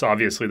 Yes,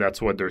 obviously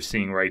that's what they're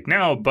seeing right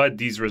now, but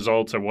these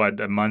results are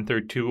a month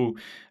or 2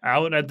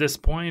 out at this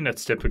point.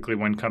 That's typically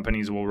when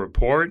companies will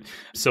report.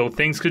 So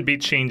things could be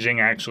changing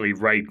actually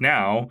right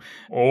now,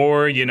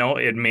 or,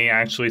 it may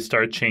actually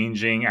start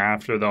changing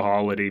after the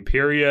holiday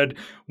period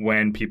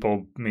when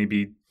people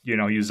maybe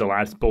use the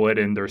last bullet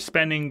in their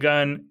spending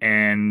gun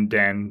and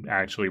then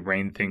actually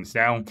rein things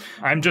down.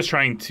 I'm just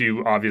trying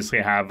to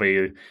obviously have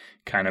a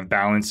kind of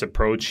balanced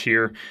approach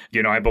here.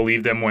 I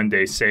believe them when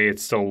they say it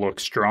still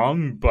looks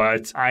strong,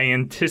 but I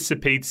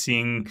anticipate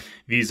seeing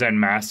Visa and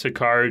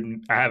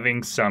MasterCard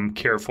having some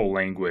careful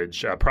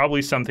language,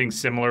 probably something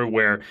similar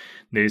where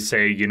they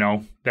say,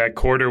 that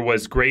quarter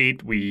was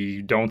great.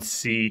 We don't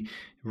see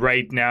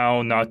right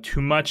now not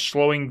too much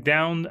slowing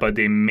down, but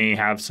they may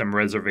have some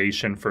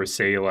reservation for,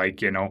 say,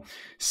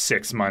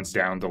 6 months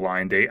down the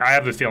line. I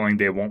have a feeling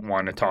they won't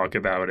want to talk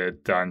about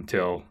it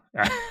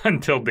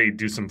until they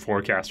do some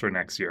forecasts for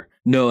next year.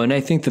 No, and I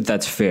think that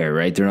that's fair,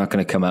 right? They're not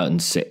going to come out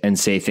and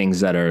say things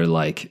that are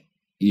like,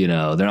 they're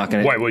not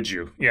going to. Why would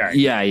you? Yeah.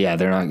 Yeah.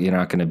 You're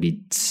not going to be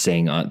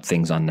saying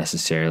things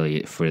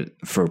unnecessarily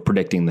for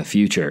predicting the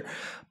future.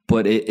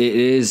 But it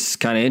is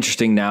kind of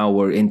interesting now.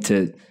 We're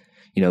into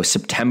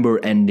September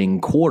ending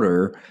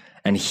quarter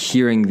and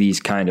hearing these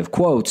kind of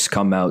quotes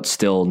come out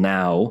still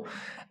now.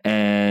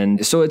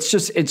 And so it's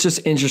just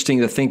interesting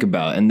to think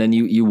about. And then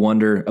you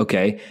wonder,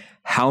 okay,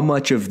 how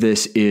much of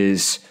this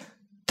is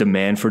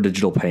demand for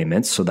digital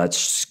payments? So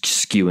that's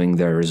skewing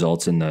their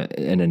results in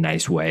a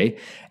nice way.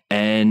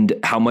 And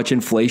how much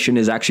inflation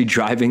is actually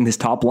driving this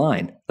top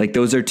line? Like,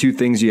 those are 2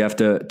 things you have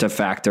to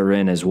factor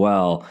in as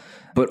well.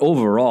 But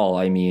overall,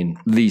 I mean,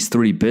 these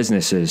 3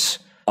 businesses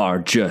are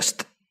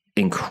just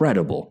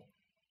incredible.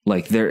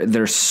 Like,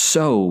 they're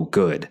so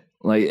good.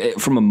 Like,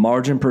 from a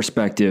margin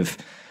perspective,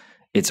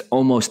 it's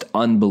almost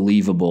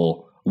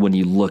unbelievable when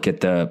you look at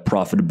the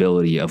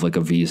profitability of like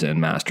a Visa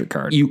and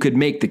MasterCard. You could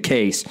make the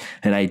case,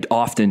 and I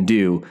often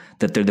do,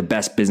 that they're the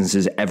best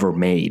businesses ever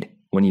made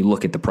when you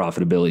look at the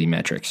profitability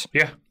metrics.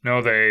 Yeah,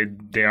 no,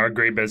 they are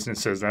great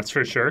businesses, that's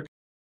for sure.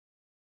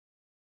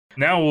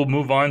 Now we'll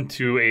move on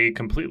to a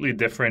completely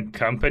different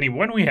company,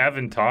 one we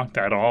haven't talked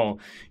at all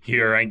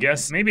here. I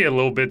guess maybe a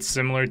little bit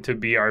similar to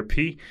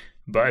BRP,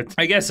 but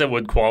I guess it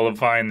would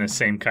qualify in the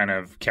same kind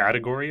of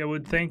category, I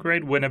would think,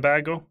 right?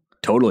 Winnebago?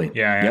 Totally.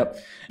 Yeah. Yep.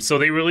 So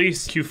they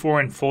released Q4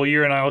 and full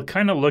year, and I'll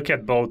kind of look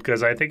at both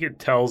because I think it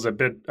tells a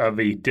bit of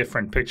a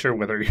different picture,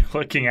 whether you're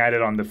looking at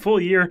it on the full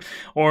year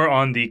or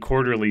on the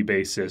quarterly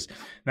basis.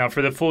 Now,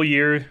 for the full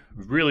year,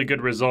 really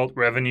good result.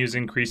 Revenues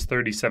increased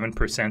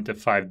 37% to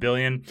 $5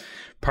 billion.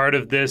 Part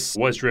of this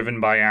was driven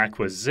by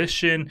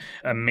acquisition.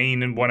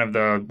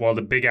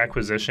 The big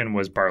acquisition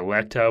was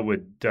Barletta,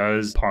 which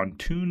does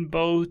pontoon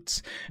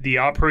boats. The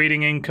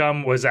operating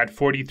income was at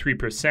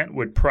 43%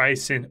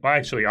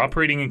 with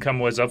operating income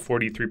was up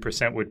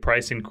 43% with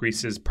price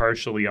increases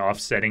partially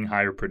offsetting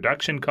higher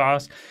production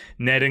costs.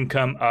 Net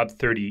income up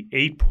 38%,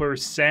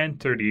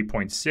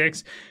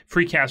 38.6%.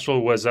 Free cash flow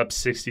was up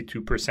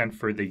 62%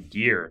 for the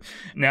year.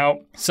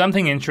 Now,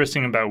 something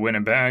interesting about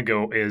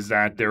Winnebago is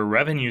that their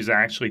revenues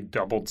actually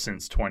doubled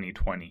since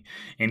 2020.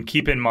 And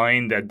keep in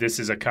mind that this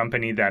is a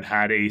company that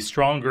had a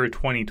stronger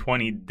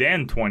 2020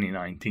 than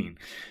 2019.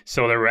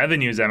 So their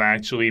revenues have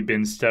actually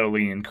been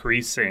steadily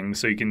increasing.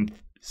 So you can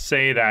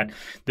say that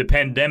the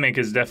pandemic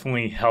has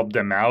definitely helped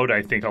them out.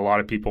 I think a lot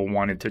of people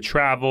wanted to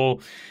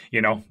travel.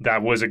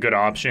 That was a good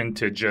option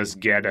to just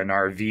get an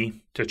RV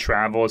to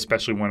travel,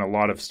 especially when a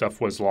lot of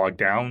stuff was locked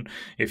down.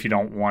 If you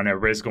don't want to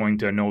risk going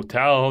to an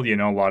hotel,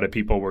 a lot of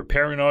people were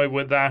paranoid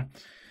with that.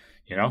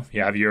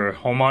 You have your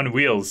home on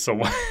wheels,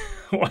 so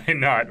why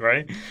not,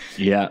 right?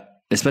 Yeah,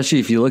 especially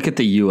if you look at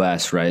the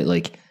US, right?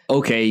 Like,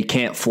 okay, you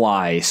can't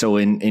fly. So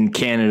in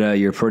Canada,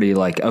 you're pretty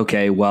like,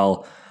 okay,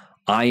 well,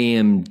 I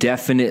am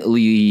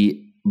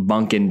definitely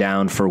bunking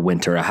down for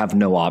winter. I have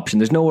no option.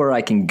 There's nowhere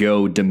I can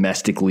go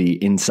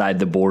domestically inside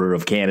the border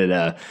of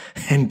Canada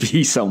and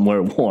be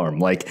somewhere warm.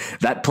 Like,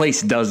 that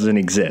place doesn't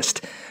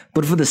exist.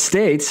 But for the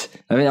States,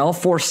 all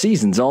 4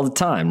 seasons all the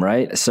time,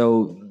 right?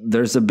 So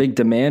there's a big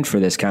demand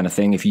for this kind of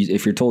thing. If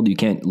you're told you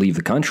can't leave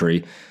the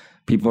country,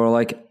 people are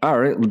like, all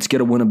right, let's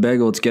get a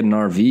Winnebago, let's get an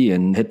RV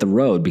and hit the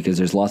road because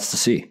there's lots to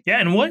see. Yeah,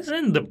 and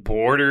wasn't the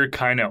border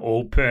kind of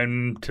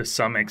open to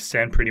some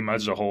extent pretty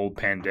much the whole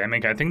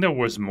pandemic? I think there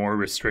was more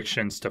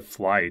restrictions to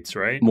flights,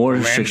 right? More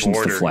restrictions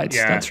to flights,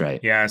 that's right.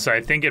 Yeah, so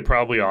I think it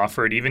probably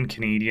offered even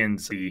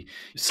Canadians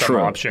some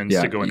options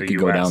to go into the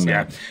U.S. Go down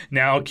there.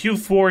 Now,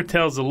 Q4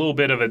 tells a little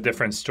bit of a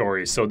different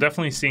story. So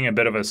definitely seeing a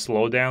bit of a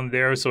slowdown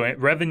there. So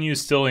revenue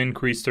still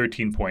increased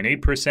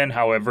 13.8%.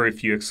 However,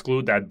 if you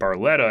exclude that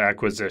Barletta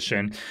acquisition,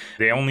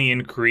 they only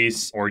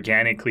increased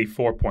organically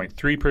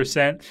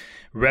 4.3%.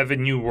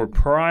 Revenue were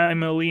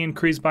primarily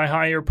increased by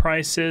higher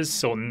prices,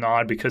 so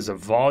not because of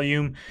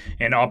volume.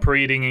 And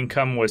operating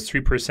income was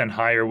 3%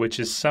 higher, which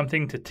is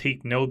something to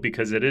take note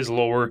because it is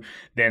lower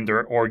than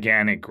their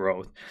organic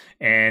growth.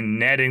 And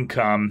net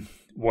income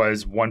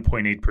was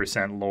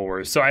 1.8%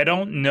 lower. So I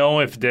don't know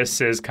if this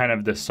is kind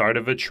of the start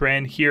of a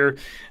trend here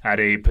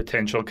at a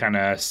potential kind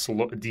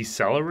of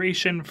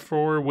deceleration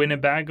for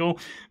Winnebago,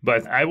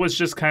 but I was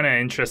just kind of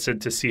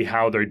interested to see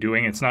how they're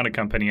doing. It's not a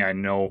company I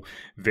know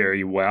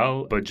very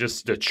well, but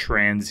just the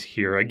trends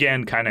here.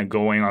 Again, kind of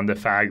going on the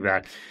fact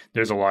that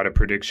there's a lot of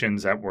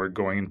predictions that we're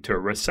going into a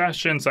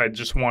recession. So I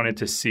just wanted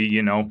to see,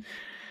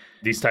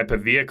 these type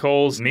of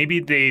vehicles,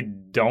 maybe they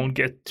don't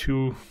get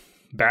too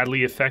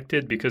badly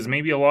affected because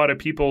maybe a lot of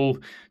people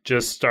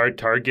just start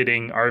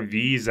targeting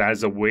RVs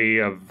as a way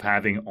of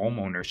having home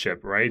ownership,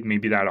 right?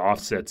 Maybe that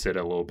offsets it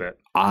a little bit.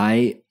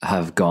 I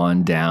have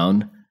gone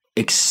down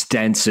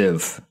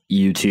extensive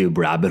YouTube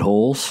rabbit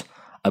holes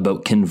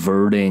about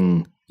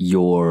converting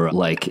your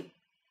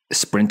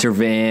Sprinter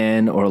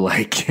van or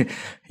like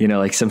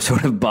some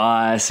sort of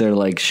bus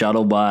or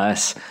shuttle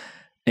bus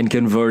and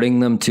converting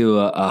them to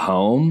a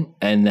home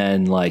and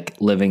then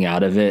living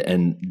out of it,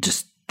 and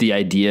just the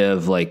idea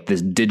of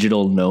this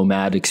digital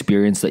nomad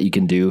experience that you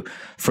can do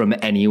from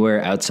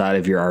anywhere outside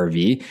of your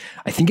RV.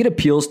 I think it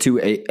appeals to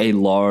a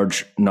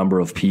large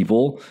number of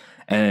people.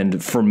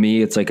 And for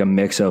me, it's a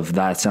mix of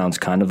that sounds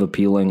kind of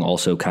appealing,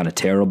 also kind of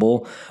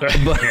terrible.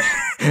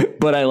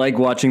 But I like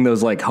watching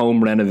those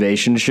home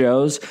renovation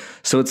shows.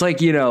 So it's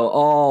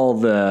all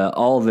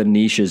the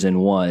niches in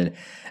one.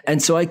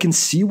 And so I can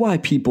see why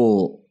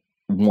people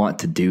want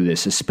to do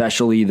this,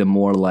 especially the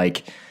more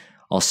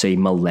I'll say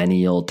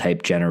millennial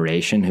type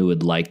generation who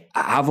would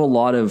have a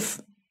lot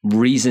of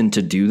reason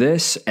to do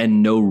this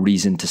and no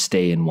reason to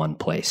stay in one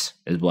place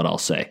is what I'll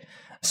say.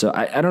 So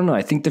I don't know.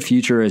 I think the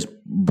future is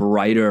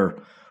brighter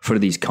for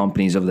these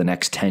companies over the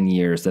next 10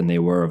 years than they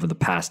were over the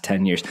past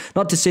 10 years.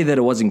 Not to say that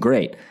it wasn't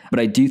great, but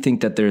I do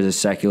think that there's a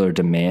secular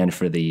demand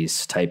for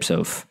these types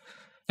of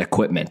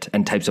equipment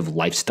and types of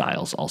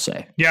lifestyles, I'll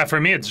say. Yeah,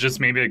 for me, it's just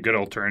maybe a good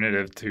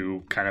alternative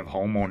to kind of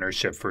home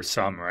ownership for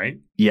some, right?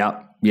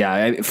 Yeah.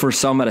 Yeah. For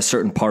some at a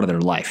certain part of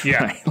their life.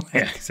 Yeah. Right?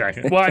 Yeah,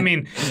 exactly. Well, I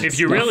mean, if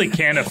you really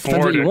can't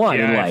afford in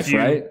life, if you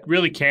right?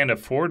 really can't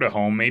afford a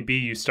home, maybe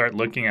you start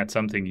looking at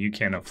something you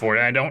can afford.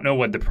 And I don't know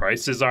what the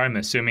prices are. I'm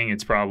assuming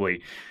it's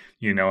probably,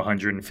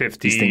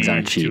 150, These things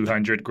aren't cheap.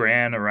 200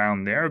 grand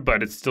around there,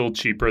 but it's still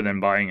cheaper than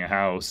buying a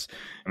house.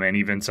 And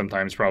even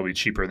sometimes probably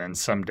cheaper than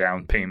some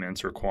down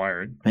payments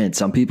required. And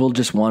some people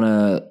just want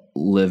to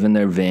live in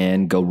their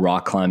van, go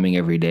rock climbing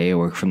every day,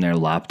 work from their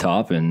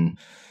laptop, and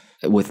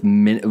with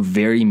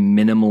very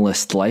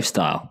minimalist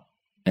lifestyle.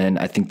 And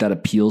I think that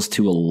appeals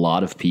to a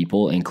lot of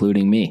people,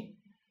 including me.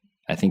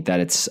 I think that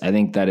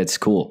it's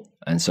cool.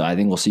 And so I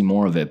think we'll see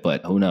more of it,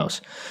 but who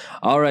knows?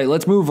 All right,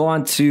 let's move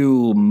on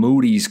to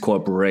Moody's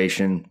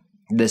Corporation.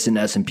 This and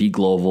S&P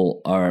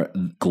Global are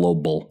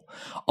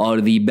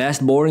the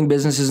best boring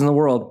businesses in the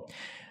world.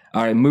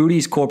 All right,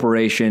 Moody's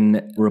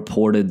Corporation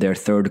reported their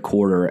third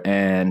quarter,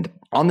 and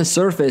on the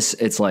surface,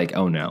 it's like,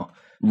 oh no.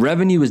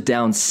 Revenue is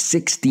down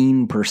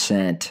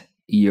 16%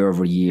 year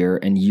over year,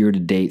 and year to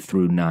date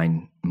through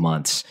 9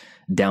 months,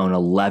 down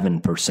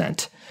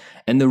 11%.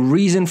 And the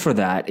reason for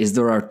that is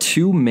there are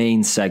two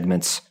main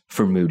segments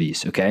for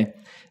Moody's, okay?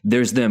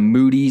 There's the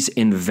Moody's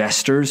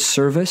Investors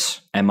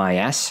Service,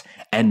 MIS,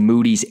 and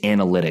Moody's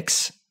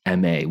Analytics,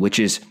 MA, which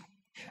is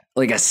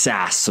like a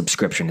SaaS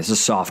subscription. It's a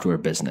software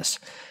business.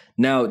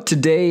 Now,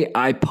 today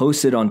I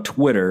posted on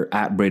Twitter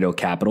at Brado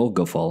Capital.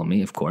 Go follow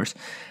me, of course.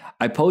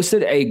 I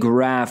posted a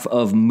graph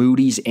of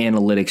Moody's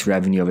Analytics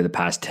revenue over the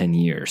past 10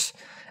 years.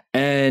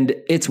 And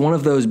it's one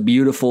of those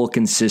beautiful,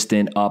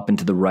 consistent up and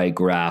to the right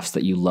graphs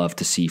that you love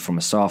to see from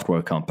a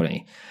software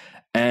company.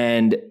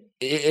 And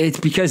it's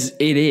because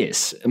it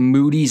is.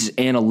 Moody's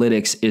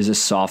Analytics is a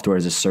software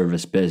as a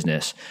service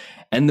business.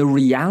 And the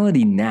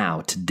reality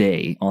now,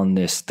 today, on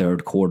this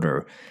third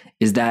quarter,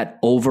 is that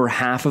over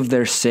half of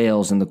their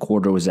sales in the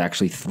quarter was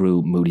actually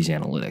through Moody's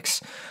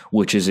Analytics,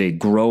 which is a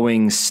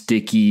growing,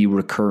 sticky,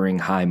 recurring,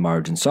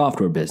 high-margin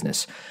software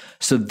business.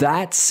 So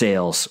that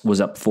sales was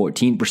up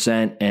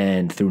 14%,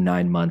 and through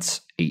 9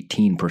 months,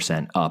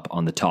 18% up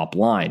on the top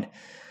line.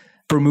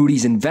 For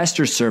Moody's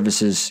Investor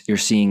Services, you're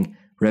seeing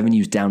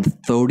revenues down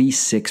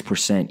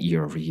 36%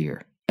 year over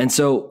year. And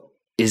so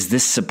is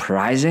this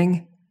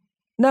surprising?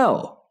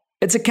 No.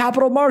 It's a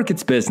capital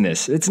markets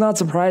business. It's not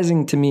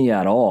surprising to me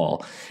at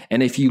all.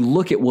 And if you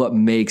look at what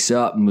makes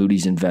up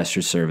Moody's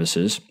Investor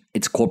Services,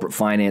 it's corporate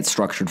finance,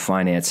 structured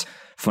finance,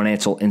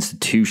 financial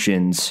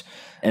institutions,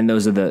 and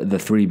those are the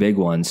three big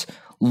ones.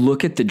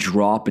 Look at the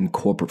drop in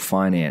corporate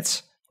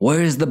finance.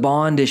 Where's the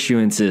bond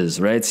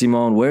issuances, right,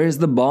 Simone? Where's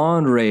the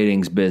bond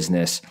ratings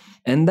business?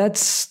 And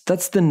that's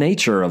the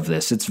nature of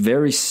this. It's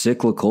very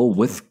cyclical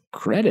with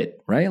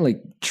credit, right?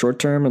 Like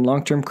short-term and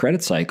long-term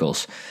credit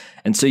cycles.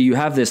 And so you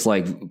have this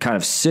like kind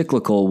of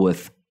cyclical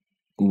with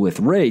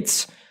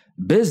rates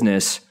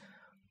business,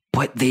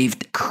 but they've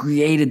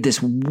created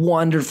this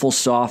wonderful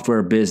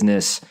software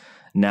business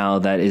now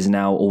that is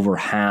now over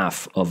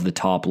half of the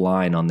top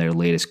line on their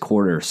latest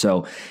quarter.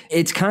 So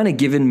it's kind of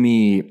given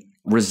me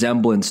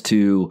resemblance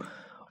to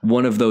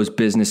one of those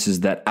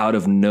businesses that out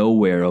of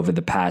nowhere over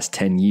the past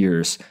 10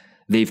 years,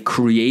 they've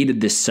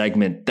created this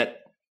segment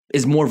that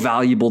is more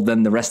valuable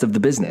than the rest of the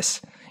business.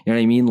 You know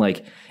what I mean?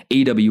 Like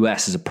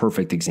AWS is a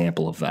perfect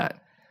example of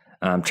that.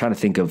 I'm trying to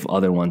think of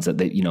other ones that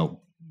they,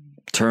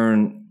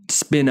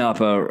 spin up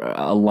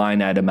a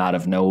line item out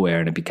of nowhere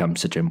and it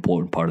becomes such an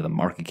important part of the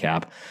market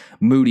cap.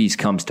 Moody's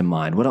comes to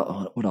mind. What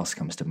else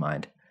comes to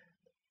mind?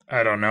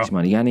 I don't know. You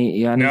got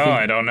anything? No,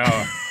 I don't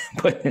know.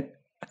 But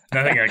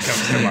nothing that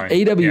comes to mind.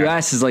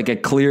 AWS is like a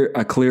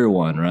clear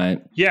one,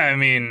 right? Yeah, I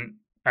mean,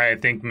 I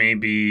think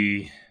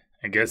maybe,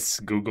 I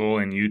guess Google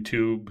and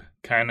YouTube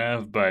kind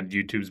of, but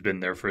YouTube's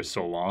been there for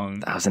so long.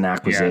 That was an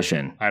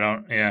acquisition.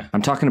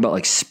 I'm talking about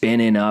like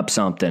spinning up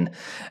something.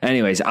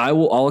 Anyways,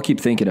 I'll keep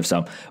thinking of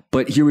some,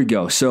 but here we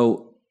go.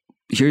 So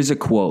here's a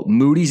quote.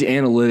 Moody's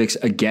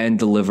Analytics again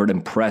delivered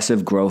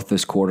impressive growth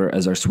this quarter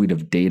as our suite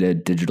of data,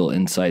 digital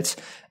insights,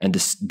 and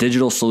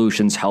digital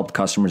solutions helped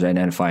customers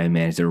identify and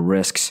manage their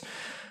risks.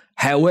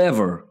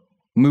 However,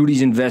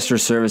 Moody's Investor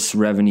Service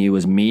revenue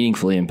was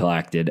meaningfully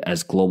impacted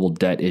as global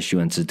debt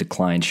issuances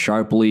declined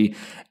sharply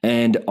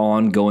and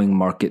ongoing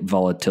market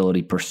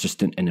volatility,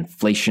 persistent and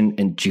inflation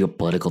and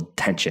geopolitical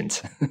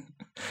tensions.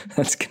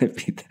 Those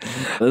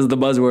are the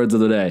buzzwords of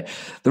the day.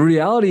 The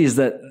reality is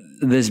that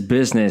this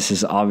business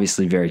is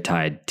obviously very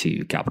tied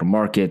to capital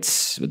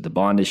markets, with the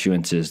bond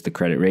issuances, the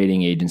credit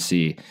rating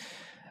agency,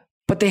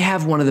 but they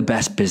have one of the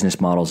best business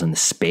models in the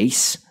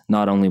space,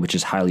 not only which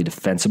is highly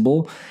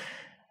defensible,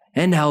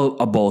 and how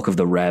a bulk of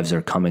the revs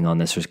are coming on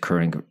this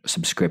recurring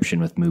subscription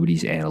with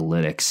Moody's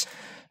Analytics.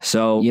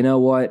 So, you know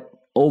what?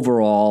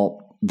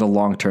 Overall, the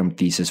long-term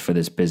thesis for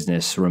this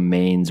business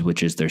remains,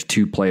 which is there's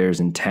two players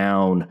in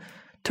town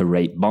to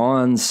rate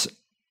bonds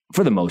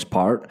for the most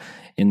part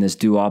in this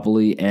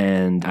duopoly,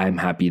 and I'm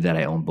happy that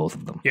I own both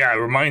of them. Yeah, it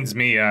reminds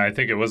me, I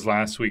think it was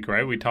last week,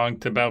 right? We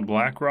talked about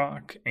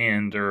BlackRock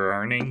and their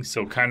earnings,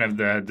 so kind of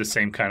the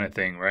same kind of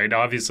thing, right?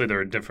 Obviously, there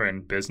are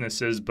different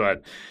businesses,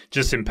 but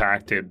just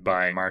impacted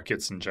by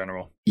markets in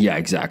general. Yeah,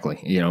 exactly.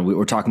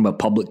 We're talking about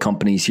public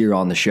companies here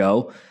on the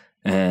show,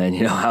 and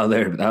how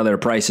their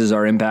prices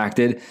are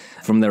impacted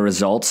from their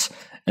results,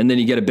 and then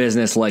you get a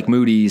business like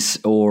Moody's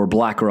or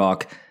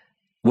BlackRock,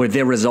 where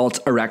their results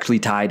are actually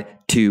tied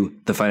to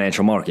the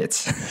financial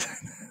markets.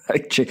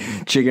 Like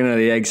chicken or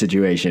the egg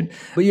situation.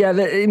 But yeah,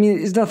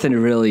 there's nothing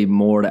really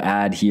more to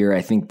add here.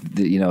 I think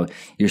that,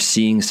 you're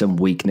seeing some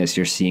weakness,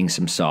 you're seeing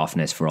some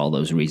softness for all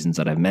those reasons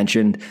that I've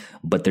mentioned,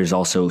 but there's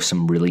also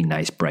some really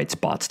nice bright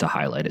spots to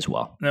highlight as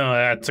well. No,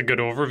 that's a good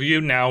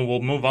overview. Now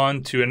we'll move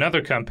on to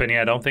another company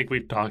I don't think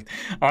we've talked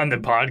on the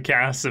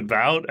podcast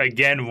about.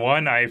 Again,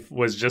 one I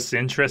was just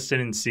interested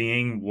in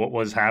seeing what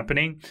was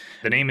happening.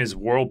 The name is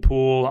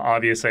Whirlpool.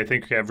 Obviously, I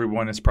think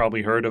everyone has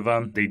probably heard of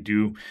them. They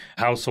do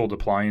household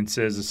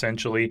appliances,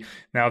 essentially.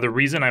 Now, the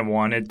reason I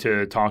wanted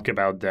to talk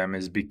about them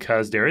is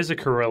because there is a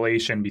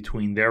correlation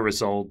between their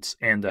results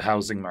and the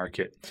housing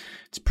market.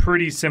 It's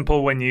pretty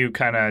simple when you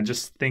kind of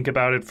just think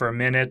about it for a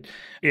minute.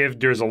 If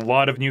there's a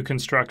lot of new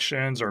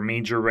constructions or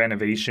major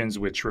renovations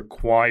which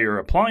require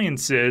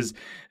appliances,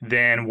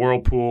 then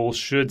Whirlpool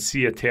should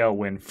see a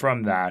tailwind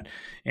from that.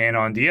 And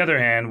on the other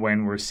hand,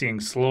 when we're seeing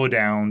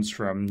slowdowns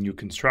from new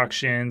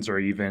constructions or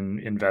even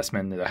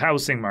investment in the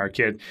housing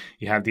market,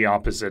 you have the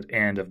opposite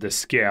end of the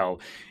scale.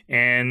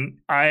 And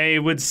I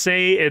would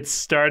say it's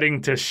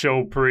starting to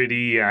show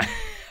pretty...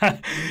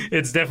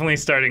 it's definitely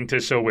starting to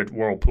show with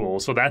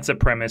Whirlpool. So that's a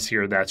premise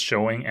here that's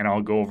showing, and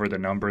I'll go over the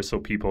numbers so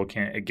people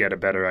can get a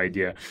better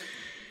idea.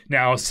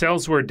 Now,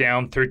 sales were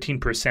down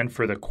 13%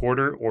 for the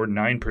quarter, or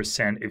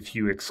 9% if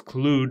you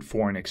exclude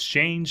foreign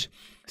exchange.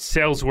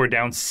 Sales were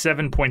down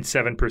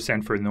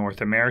 7.7% for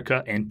North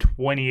America and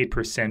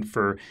 28%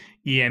 for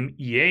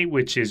EMEA,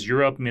 which is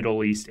Europe,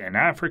 Middle East, and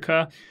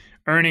Africa.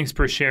 Earnings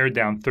per share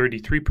down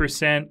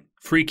 33%.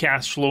 Free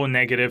cash flow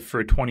negative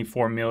for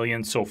 $24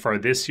 million so far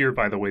this year.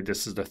 By the way,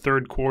 this is the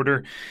third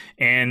quarter.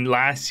 And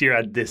last year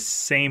at this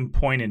same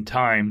point in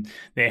time,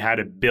 they had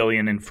 $1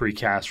 billion in free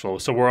cash flow.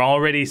 So we're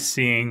already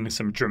seeing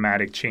some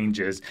dramatic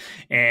changes.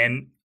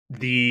 And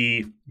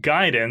the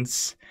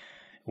guidance,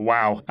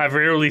 wow, I've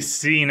rarely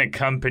seen a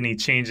company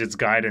change its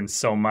guidance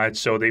so much.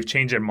 So they've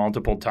changed it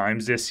multiple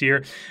times this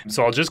year.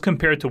 So I'll just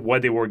compare it to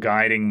what they were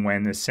guiding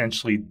when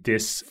essentially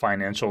this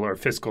financial or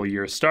fiscal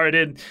year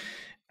started.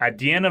 At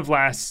the end of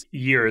last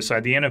year, so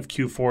at the end of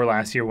Q4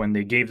 last year, when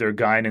they gave their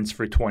guidance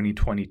for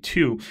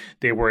 2022,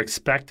 they were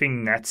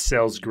expecting net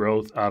sales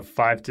growth of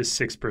 5 to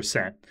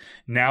 6%.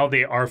 Now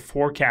they are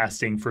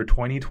forecasting for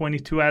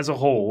 2022 as a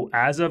whole,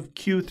 as of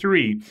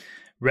Q3,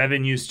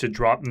 revenues to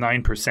drop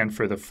 9%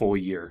 for the full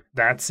year.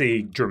 That's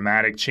a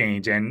dramatic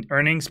change. And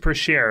earnings per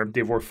share,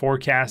 they were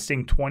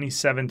forecasting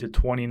 $27 to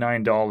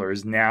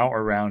 $29, now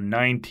around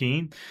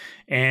 $19.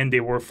 And they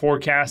were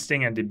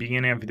forecasting at the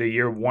beginning of the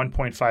year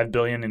 $1.5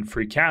 billion in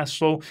free cash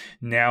flow,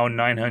 now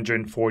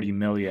 $940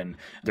 million.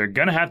 They're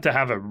going to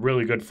have a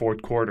really good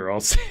fourth quarter,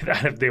 I'll say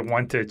that, if they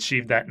want to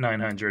achieve that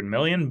 $900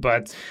 million.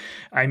 But,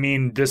 I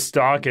mean, this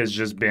stock has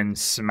just been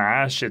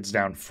smashed. It's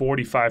down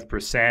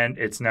 45%.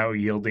 It's now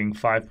yielding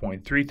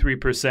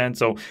 5.33%.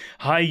 So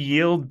high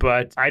yield,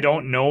 but I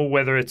don't know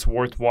whether it's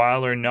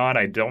worthwhile or not.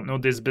 I don't know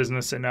this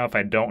business enough.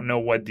 I don't know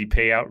what the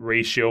payout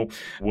ratio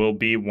will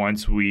be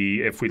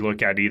if we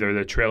look at either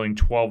the trailing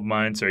 12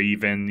 months or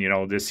even,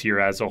 this year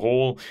as a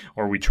whole,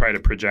 or we try to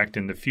project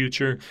in the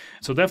future.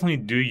 So definitely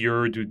do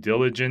your due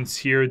diligence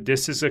here.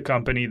 This is a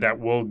company that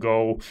will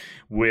go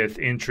with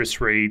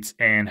interest rates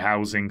and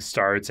housing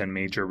starts and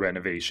major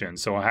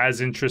renovations. So as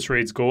interest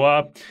rates go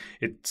up,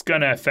 it's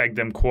going to affect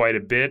them quite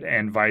a bit,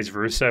 and vice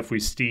versa. If we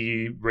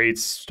see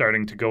rates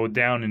starting to go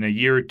down in a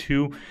year or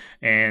two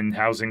and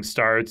housing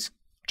starts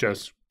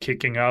just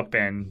kicking up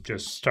and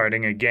just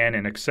starting again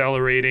and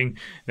accelerating,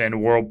 then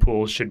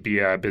Whirlpool should be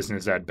a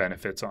business that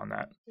benefits on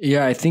that.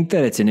 Yeah, I think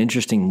that it's an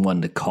interesting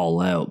one to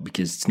call out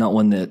because it's not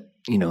one that,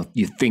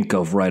 you think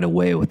of right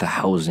away with the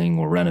housing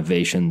or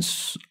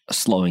renovations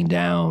slowing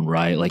down,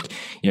 right? Like,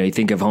 you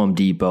think of Home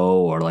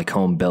Depot or like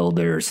Home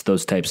Builders,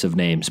 those types of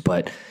names.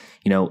 But,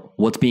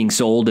 what's being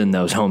sold in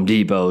those Home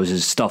Depots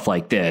is stuff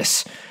like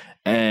this.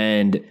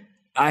 And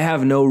I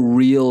have no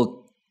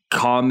real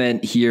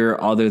comment here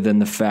other than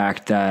the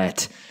fact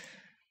that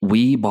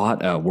we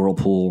bought a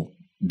Whirlpool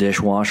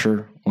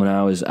dishwasher when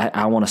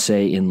I want to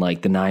say in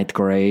like the 9th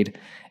grade,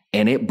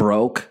 and it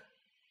broke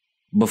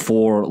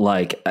before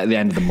like at the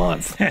end of the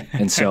month.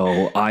 And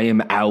so I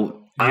am out.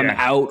 I'm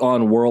out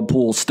on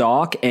Whirlpool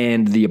stock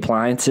and the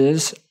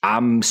appliances.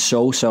 I'm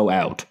so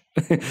out.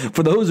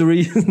 For those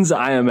reasons,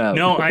 I am out.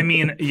 No, I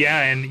mean,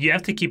 yeah, and you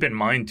have to keep in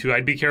mind, too,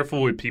 I'd be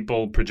careful with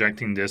people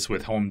projecting this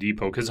with Home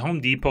Depot, because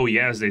Home Depot,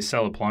 yes, they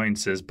sell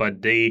appliances,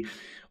 but they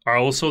are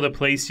also the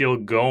place you'll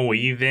go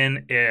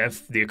even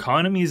if the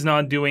economy is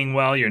not doing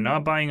well, you're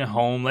not buying a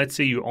home. Let's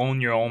say you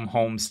own your own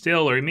home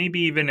still, or maybe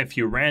even if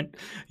you rent,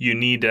 you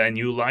need a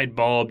new light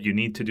bulb, you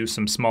need to do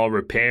some small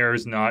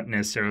repairs, not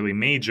necessarily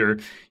major.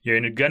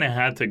 You're going to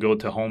have to go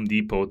to Home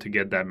Depot to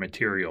get that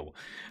material.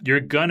 You're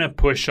going to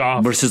push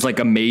off. Versus like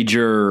a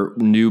major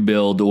new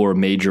build or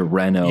major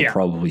reno,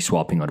 probably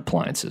swapping out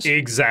appliances.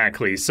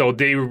 Exactly. So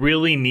they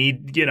really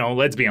need,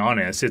 let's be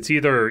honest, it's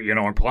either,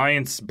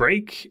 appliance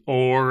break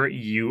or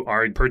you you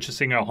are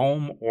purchasing a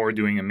home or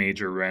doing a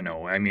major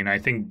reno. I mean, I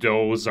think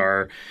those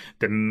are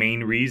the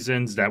main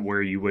reasons that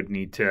where you would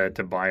need to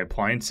buy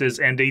appliances.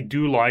 And they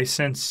do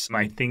license,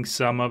 I think,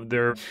 some of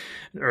their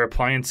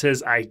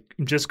appliances. I'm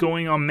just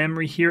going on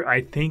memory here.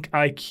 I think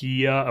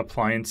IKEA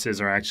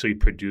appliances are actually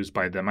produced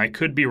by them. I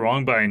could be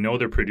wrong, but I know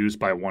they're produced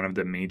by one of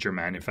the major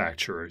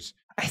manufacturers.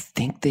 I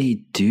think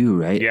they do,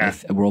 right? Yeah.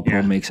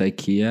 Whirlpool makes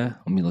IKEA.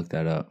 Let me look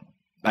that up.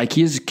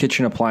 IKEA's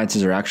kitchen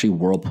appliances are actually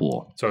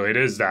Whirlpool. So it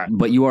is that.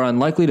 But you are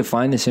unlikely to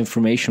find this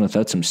information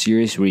without some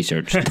serious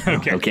research.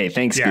 Okay,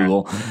 thanks,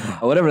 Google.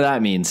 Whatever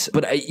that means.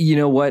 But you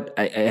know what?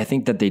 I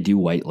think that they do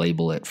white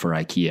label it for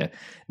IKEA.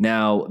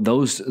 Now,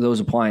 those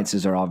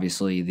appliances are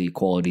obviously the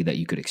quality that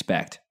you could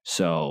expect.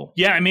 So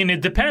yeah, I mean,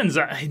 it depends.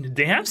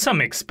 They have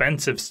some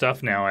expensive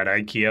stuff now at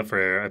IKEA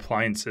for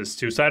appliances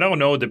too. So I don't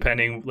know,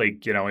 depending,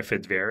 if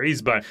it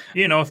varies. But,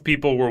 if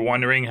people were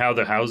wondering how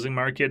the housing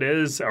market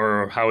is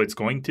or how it's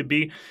going to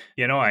be,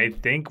 I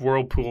think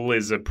Whirlpool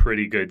is a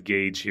pretty good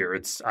gauge here.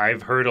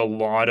 I've heard a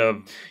lot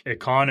of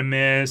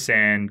economists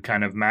and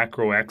kind of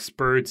macro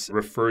experts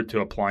refer to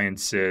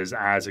appliances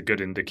as a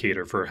good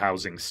indicator for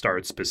housing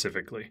starts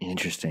specifically.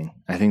 Interesting.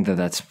 I think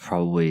that's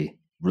probably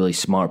really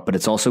smart, but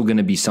it's also going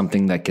to be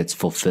something that gets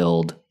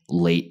fulfilled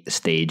late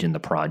stage in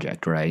the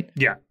project, right?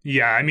 Yeah.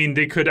 I mean,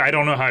 they could. I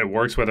don't know how it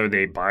works, whether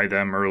they buy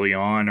them early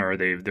on or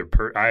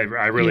I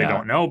really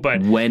don't know.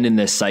 But when in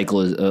this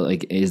cycle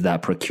is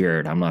that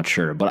procured? I'm not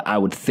sure, but I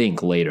would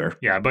think later.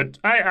 Yeah, but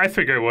I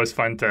figure it was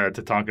fun to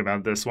talk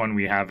about this one.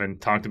 We haven't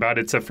talked about.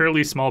 It's a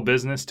fairly small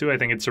business too. I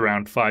think it's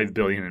around $5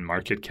 billion in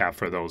market cap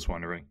for those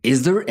wondering.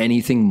 Is there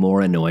anything more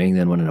annoying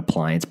than when an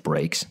appliance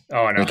breaks?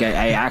 Oh, no.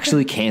 I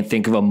actually can't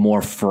think of a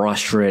more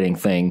frustrating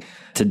thing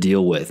to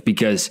deal with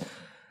because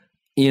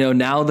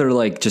now they're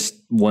like just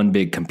one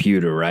big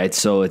computer, right?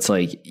 So it's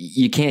like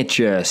you can't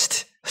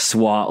just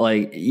swap,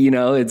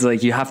 it's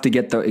like you have to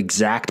get the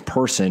exact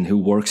person who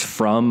works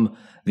from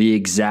the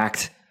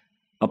exact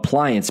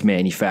appliance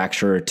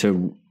manufacturer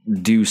to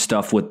do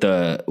stuff with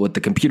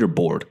the computer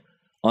board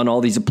on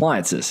all these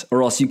appliances,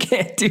 or else you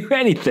can't do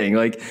anything.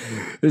 Like,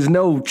 there's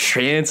no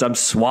chance I'm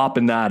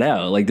swapping that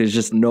out. Like, there's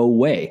just no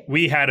way.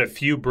 We had a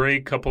few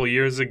break a couple of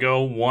years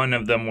ago. One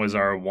of them was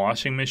our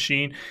washing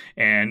machine,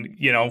 and,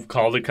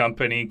 called the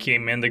company,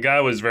 came in. The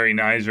guy was very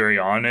nice, very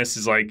honest.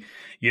 He's like,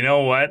 you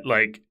know what?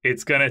 Like,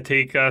 it's going to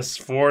take us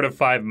 4 to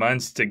 5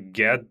 months to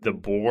get the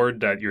board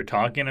that you're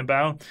talking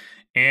about,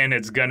 and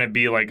it's going to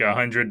be like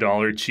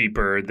 $100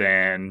 cheaper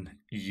than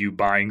you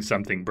buying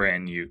something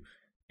brand new.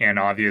 And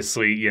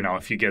obviously,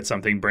 if you get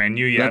something brand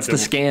new, that's the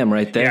scam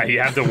right there. Yeah, you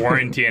have the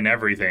warranty and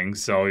everything.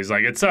 So he's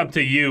like, it's up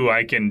to you.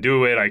 I can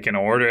do it. I can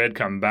order it,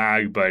 come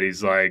back. But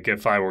he's like,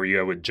 if I were you,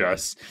 I would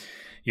just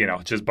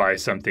buy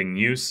something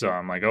new. So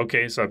I'm like,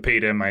 okay. So I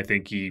paid him. I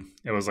think it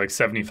was like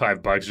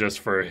 $75 just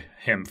for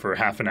him for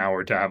half an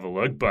hour to have a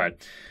look.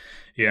 But,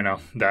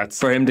 that's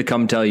for him to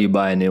come tell you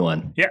buy a new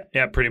one.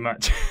 Yeah, pretty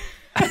much.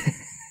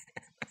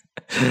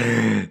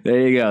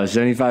 There you go.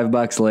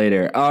 $75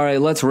 later. All right,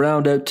 let's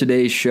round out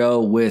today's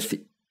show with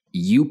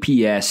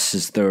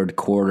UPS's third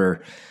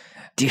quarter.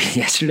 Dude,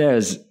 yesterday I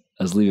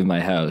was leaving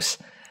my house.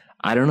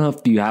 I don't know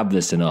if you have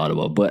this in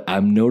Ottawa, but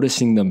I'm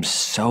noticing them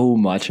so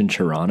much in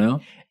Toronto.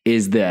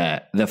 Is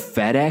that the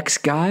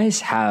FedEx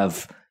guys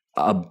have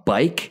a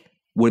bike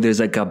where there's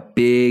like a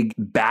big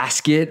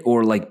basket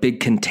or like big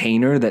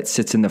container that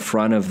sits in the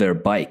front of their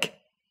bike.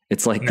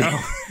 It's like no.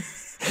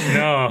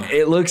 No,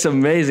 it looks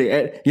amazing.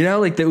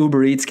 Like the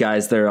Uber Eats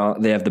guys, they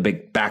have the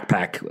big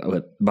backpack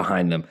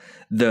behind them.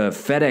 The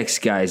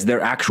FedEx guys,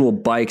 their actual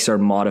bikes are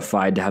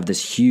modified to have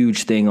this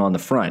huge thing on the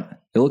front.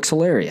 It looks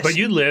hilarious. But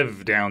you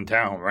live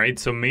downtown, right?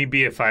 So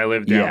maybe if I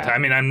live downtown, I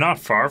mean, I'm not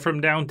far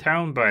from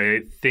downtown, but I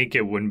think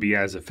it wouldn't be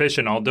as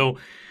efficient. Although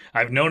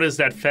I've noticed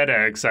that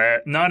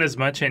FedEx, not as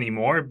much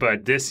anymore,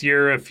 but this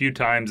year a few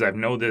times I've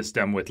noticed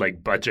them with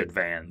like budget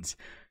vans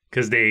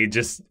because they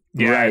just.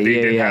 Yeah, they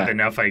didn't have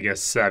enough, I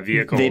guess,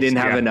 vehicles. They didn't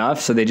have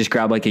enough, so they just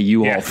grabbed like a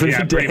U-Haul for the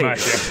day. Pretty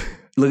much, yeah.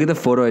 Look at the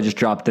photo I just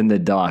dropped in the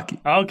doc.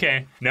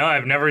 Okay. No,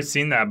 I've never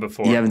seen that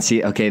before. You haven't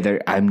seen? Okay,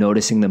 I'm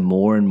noticing them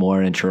more and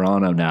more in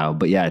Toronto now.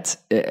 But yeah, it's...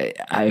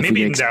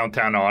 maybe in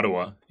downtown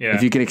Ottawa. Yeah.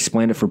 If you can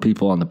explain it for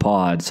people on the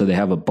pod. So they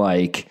have a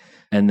bike...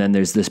 And then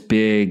there's this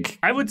big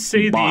I would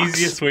say box. The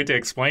easiest way to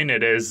explain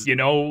it is,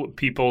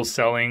 people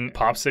selling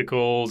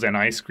popsicles and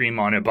ice cream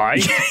on a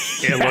bike.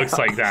 It looks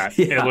like that.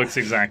 Yeah. It looks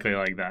exactly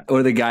like that.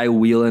 Or the guy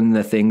wheeling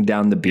the thing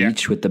down the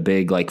beach with the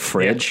big like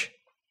fridge.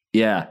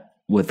 Yeah,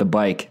 with the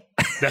bike.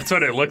 That's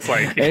what it looks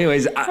like.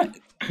 Anyways,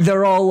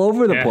 they're all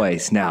over the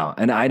place now.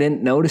 And I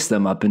didn't notice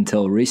them up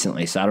until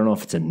recently. So I don't know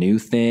if it's a new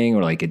thing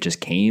or like it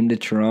just came to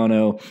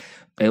Toronto.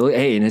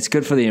 Hey, and it's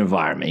good for the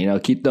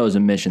environment, keep those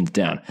emissions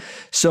down.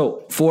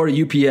 So for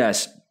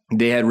UPS,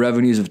 they had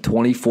revenues of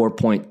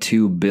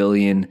 $24.2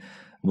 billion,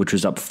 which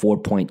was up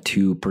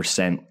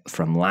 4.2%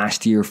 from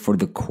last year for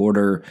the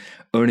quarter.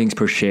 Earnings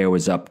per share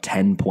was up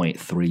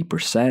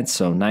 10.3%.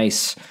 So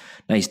nice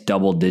nice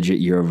double-digit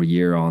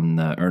year-over-year on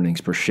the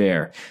earnings per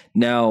share.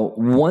 Now,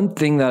 one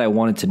thing that I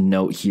wanted to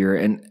note here,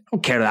 and I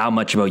don't care that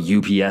much about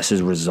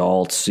UPS's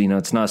results.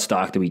 It's not a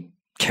stock that we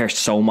care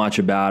so much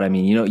about. I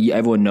mean,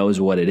 everyone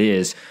knows what it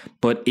is,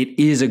 but it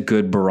is a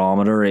good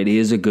barometer. It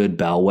is a good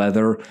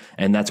bellwether,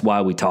 and that's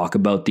why we talk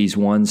about these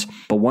ones.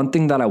 But one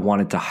thing that I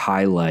wanted to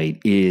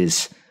highlight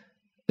is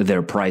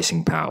their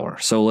pricing power.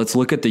 So let's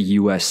look at the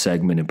US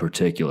segment in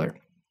particular.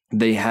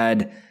 They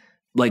had,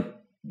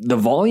 the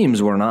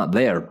volumes were not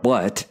there,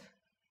 but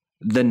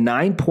the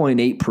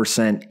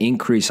 9.8%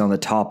 increase on the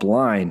top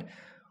line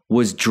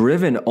was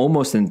driven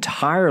almost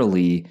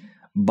entirely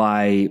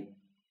by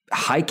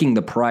hiking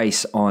the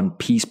price on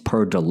piece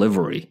per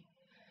delivery.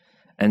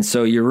 And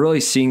so you're really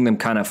seeing them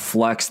kind of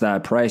flex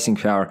that pricing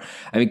power.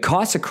 I mean,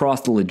 costs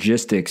across the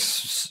logistics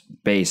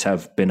space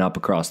have been up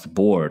across the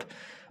board,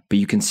 but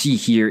you can see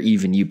here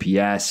even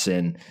UPS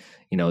and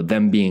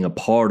them being a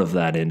part of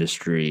that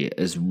industry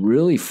is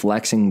really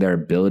flexing their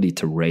ability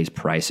to raise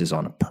prices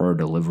on a per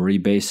delivery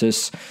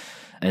basis.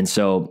 And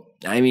so,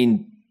 I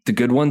mean, the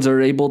good ones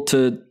are able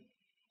to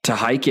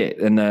hike it,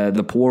 and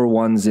the poor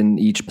ones in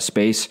each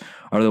space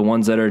are the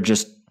ones that are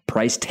just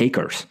price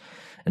takers.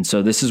 And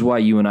so this is why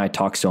you and I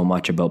talk so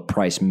much about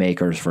price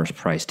makers versus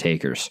price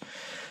takers.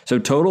 So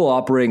total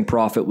operating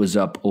profit was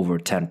up over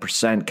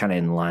 10%, kind of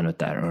in line with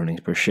that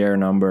earnings per share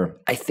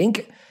number. I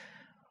think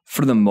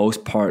for the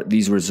most part,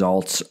 these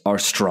results are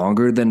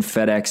stronger than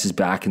FedEx's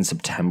back in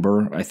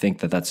September. I think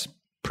that that's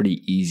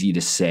pretty easy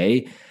to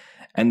say.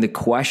 And the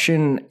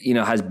question,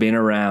 has been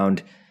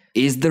around,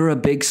 is there a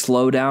big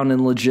slowdown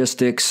in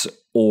logistics,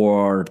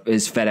 or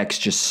is FedEx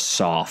just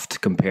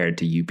soft compared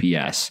to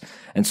UPS?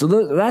 And so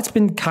that's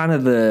been kind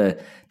of the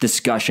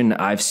discussion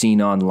I've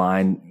seen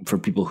online for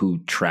people who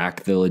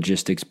track the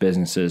logistics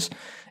businesses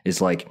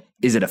is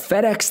is it a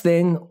FedEx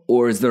thing,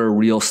 or is there a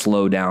real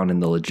slowdown in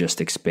the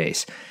logistics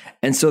space?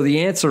 And so the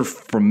answer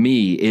for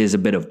me is a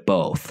bit of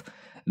both.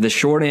 The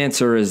short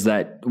answer is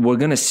that we're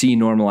going to see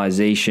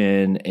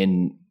normalization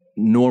in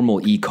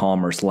normal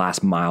e-commerce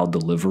last mile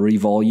delivery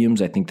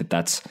volumes. I think that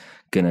that's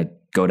going to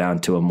go down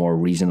to a more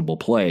reasonable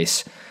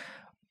place.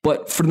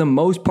 But for the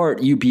most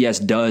part, UPS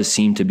does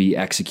seem to be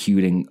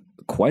executing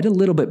quite a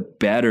little bit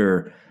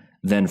better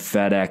than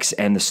FedEx,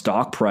 and the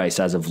stock price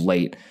as of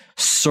late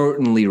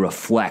certainly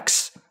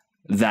reflects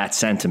that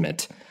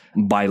sentiment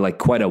by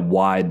quite a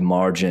wide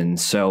margin.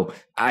 So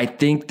I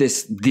think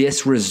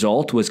this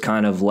result was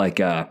kind of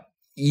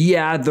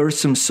there's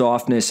some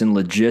softness in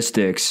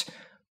logistics,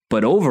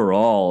 but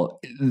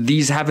overall,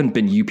 these haven't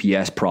been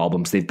UPS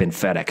problems. They've been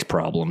FedEx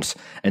problems.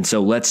 And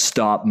so let's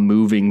stop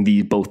moving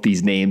both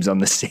these names on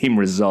the same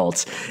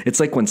results.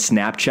 It's like when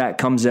Snapchat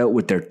comes out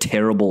with their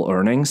terrible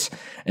earnings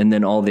and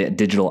then all the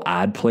digital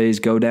ad plays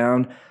go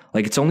down.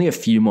 It's only a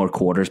few more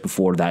quarters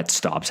before that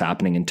stops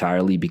happening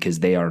entirely because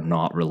they are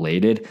not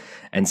related.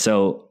 And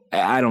so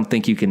I don't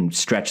think you can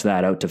stretch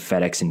that out to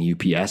FedEx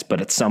and UPS, but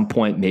at some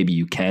point maybe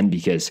you can,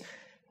 because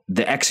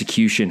the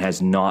execution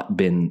has not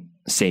been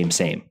same.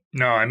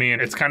 No, I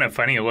mean, it's kind of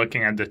funny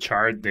looking at the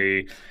chart.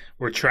 They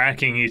were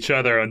tracking each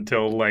other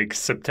until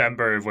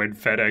September when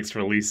FedEx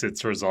released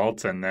its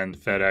results. And then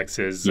FedEx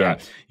is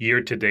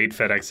year to date,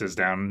 FedEx is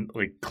down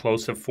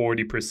close to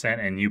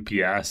 40% and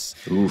UPS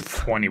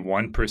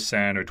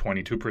 21% or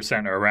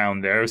 22%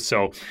 around there.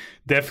 So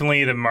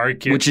definitely the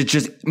market. Which is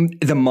just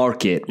the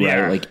market,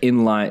 right?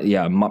 In line,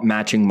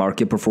 matching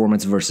market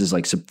performance versus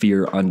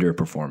severe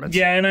underperformance.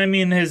 Yeah, and I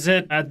mean, is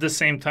it at the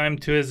same time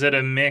too, is it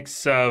a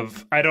mix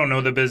of, I don't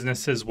know the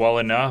businesses well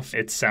enough.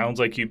 It sounds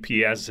like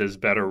UPS is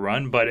better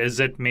run, but is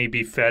it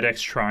maybe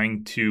FedEx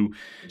trying to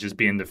just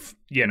be in the,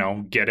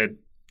 get it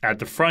at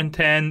the front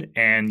end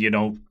and,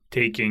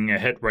 taking a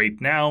hit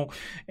right now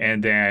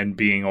and then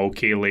being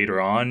okay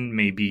later on?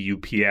 Maybe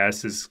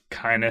UPS is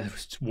kind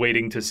of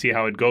waiting to see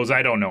how it goes.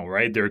 I don't know,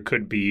 right? There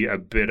could be a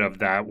bit of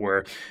that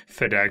where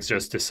FedEx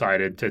just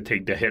decided to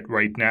take the hit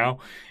right now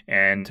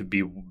and to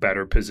be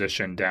better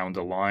positioned down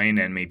the line,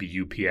 and maybe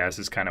UPS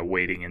is kind of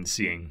waiting and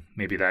seeing.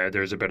 Maybe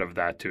there's a bit of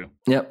that too.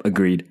 Yep,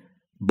 agreed.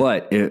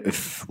 But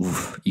if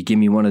you give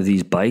me one of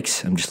these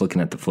bikes, I'm just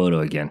looking at the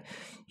photo again.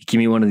 You give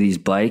me one of these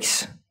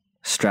bikes,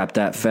 strap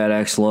that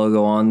FedEx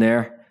logo on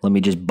there. Let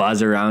me just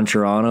buzz around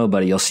Toronto,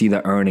 but you'll see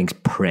the earnings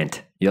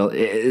print.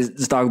 The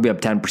stock will be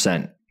up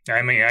 10%.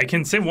 I mean, I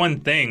can say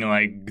one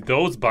thing,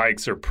 those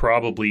bikes are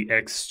probably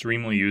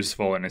extremely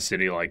useful in a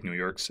city like New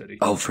York City.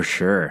 Oh, for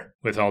sure.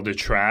 With all the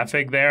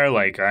traffic there,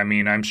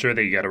 I'm sure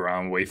they get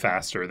around way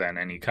faster than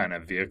any kind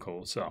of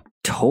vehicle, so.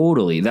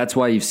 Totally. That's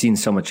why you've seen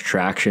so much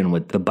traction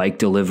with the bike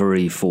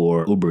delivery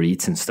for Uber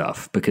Eats and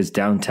stuff, because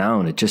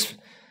downtown,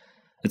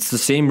 it's the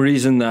same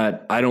reason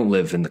that I don't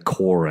live in the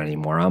core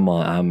anymore.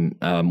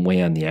 I'm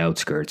way on the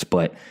outskirts.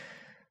 But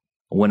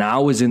when I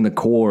was in the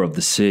core of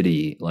the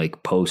city,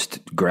 post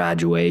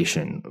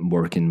graduation,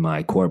 working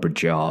my corporate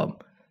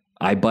job,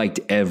 I biked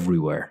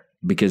everywhere.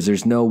 because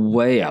there's no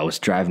way I was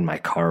driving my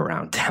car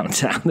around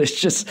downtown. It's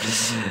just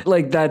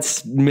like,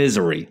 that's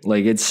misery.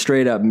 Like, it's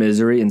straight up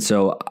misery. And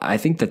so I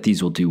think that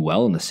these will do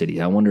well in the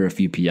city. I wonder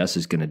if UPS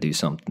is going to do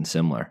something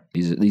similar.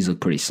 These look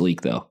pretty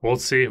sleek, though. We'll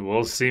see.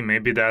 We'll see.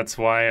 Maybe that's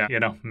why,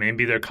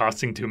 maybe they're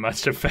costing too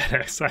much to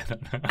FedEx. I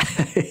don't know.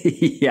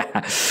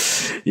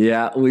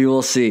 Yeah, we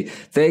will see.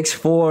 Thanks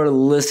for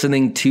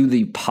listening to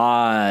the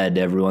pod,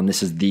 everyone.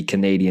 This is the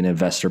Canadian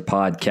Investor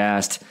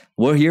Podcast.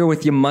 We're here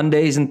with you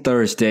Mondays and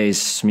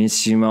Thursdays. Me and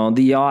Simon,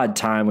 the odd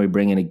time we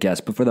bring in a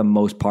guest, but for the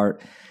most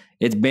part,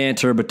 it's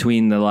banter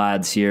between the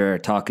lads here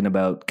talking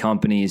about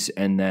companies.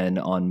 And then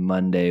on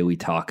Monday, we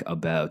talk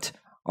about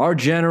our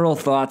general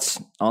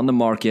thoughts on the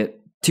market.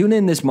 Tune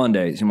in this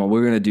Monday. Simon,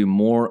 we're going to do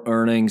more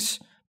earnings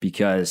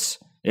because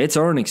it's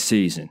earnings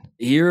season.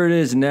 Here it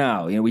is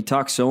now. We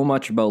talk so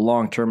much about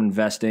long-term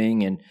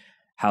investing and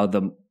how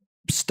the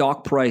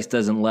stock price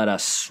doesn't let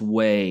us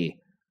sway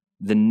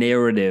the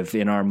narrative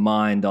in our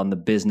mind on the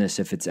business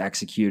if it's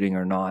executing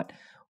or not.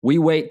 We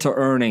wait to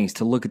earnings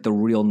to look at the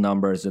real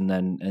numbers and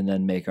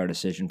then make our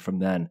decision from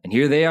then. And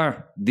here they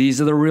are.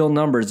 These are the real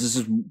numbers. This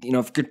is,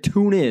 if you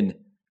tune in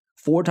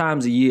 4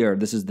 times a year,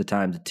 this is the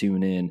time to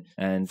tune in.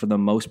 And for the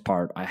most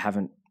part, I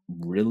haven't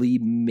really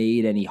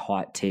made any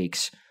hot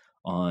takes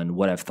on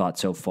what I've thought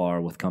so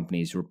far with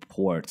companies'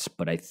 reports,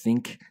 but I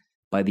think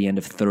by the end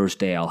of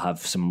Thursday, I'll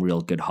have some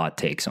real good hot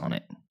takes on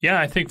it. Yeah,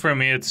 I think for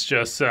me, it's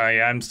just,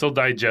 I'm still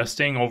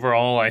digesting.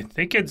 Overall, I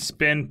think it's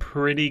been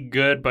pretty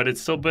good, but it's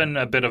still been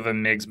a bit of a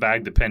mixed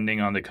bag depending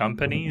on the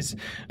companies.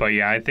 But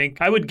yeah, I think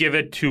I would give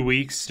it 2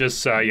 weeks.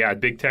 Just,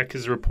 big tech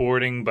is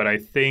reporting, but I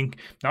think,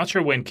 not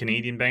sure when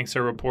Canadian banks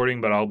are reporting,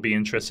 but I'll be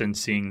interested in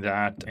seeing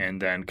that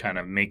and then kind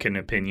of make an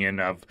opinion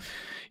of,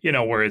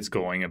 where it's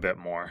going a bit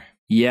more.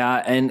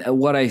 Yeah, and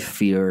what I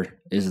fear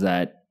is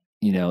that,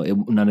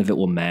 none of it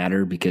will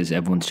matter because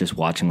everyone's just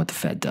watching what the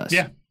Fed does.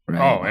 Yeah.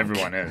 Right? Oh,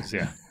 everyone is.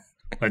 Yeah.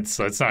 Let's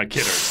not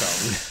kid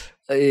ourselves.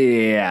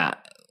 Yeah.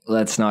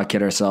 Let's not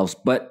kid ourselves.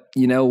 But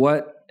you know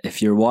what?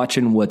 If you're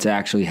watching what's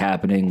actually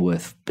happening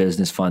with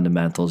business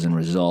fundamentals and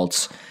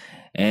results,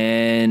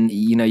 and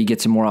you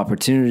get some more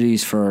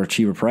opportunities for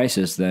cheaper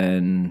prices,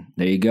 then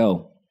there you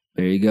go.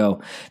 There you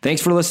go.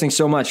 Thanks for listening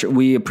so much.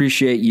 We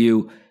appreciate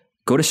you.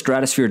 Go to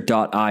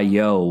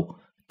stratosphere.io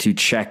to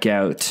check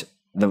out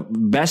the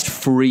best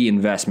free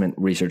investment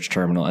research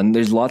terminal. And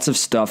there's lots of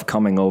stuff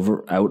coming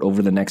out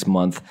over the next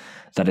month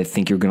that I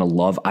think you're going to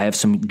love. I have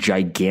some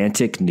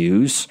gigantic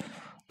news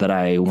that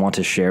I want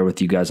to share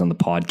with you guys on the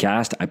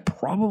podcast. I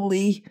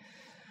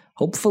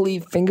hopefully,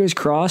 fingers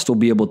crossed, will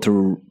be able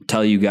to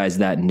tell you guys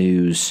that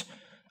news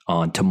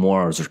on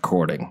tomorrow's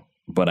recording.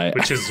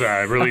 Which is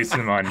released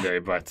on Monday,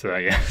 but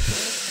yeah.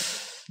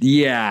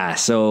 Yeah,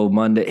 so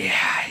Monday,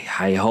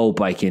 I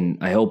hope I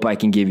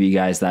can give you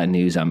guys that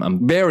news.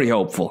 I'm very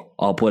hopeful.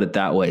 I'll put it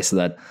that way so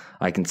that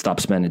I can stop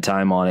spending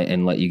time on it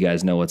and let you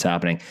guys know what's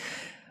happening.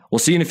 We'll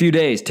see you in a few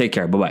days. Take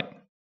care. Bye-bye.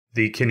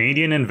 The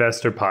Canadian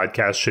Investor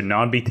Podcast should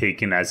not be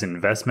taken as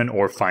investment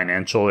or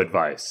financial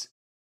advice.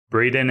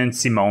 Braden and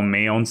Simon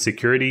may own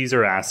securities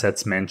or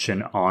assets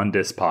mentioned on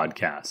this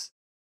podcast.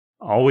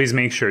 Always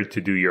make sure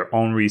to do your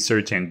own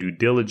research and due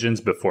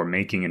diligence before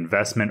making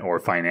investment or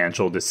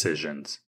financial decisions.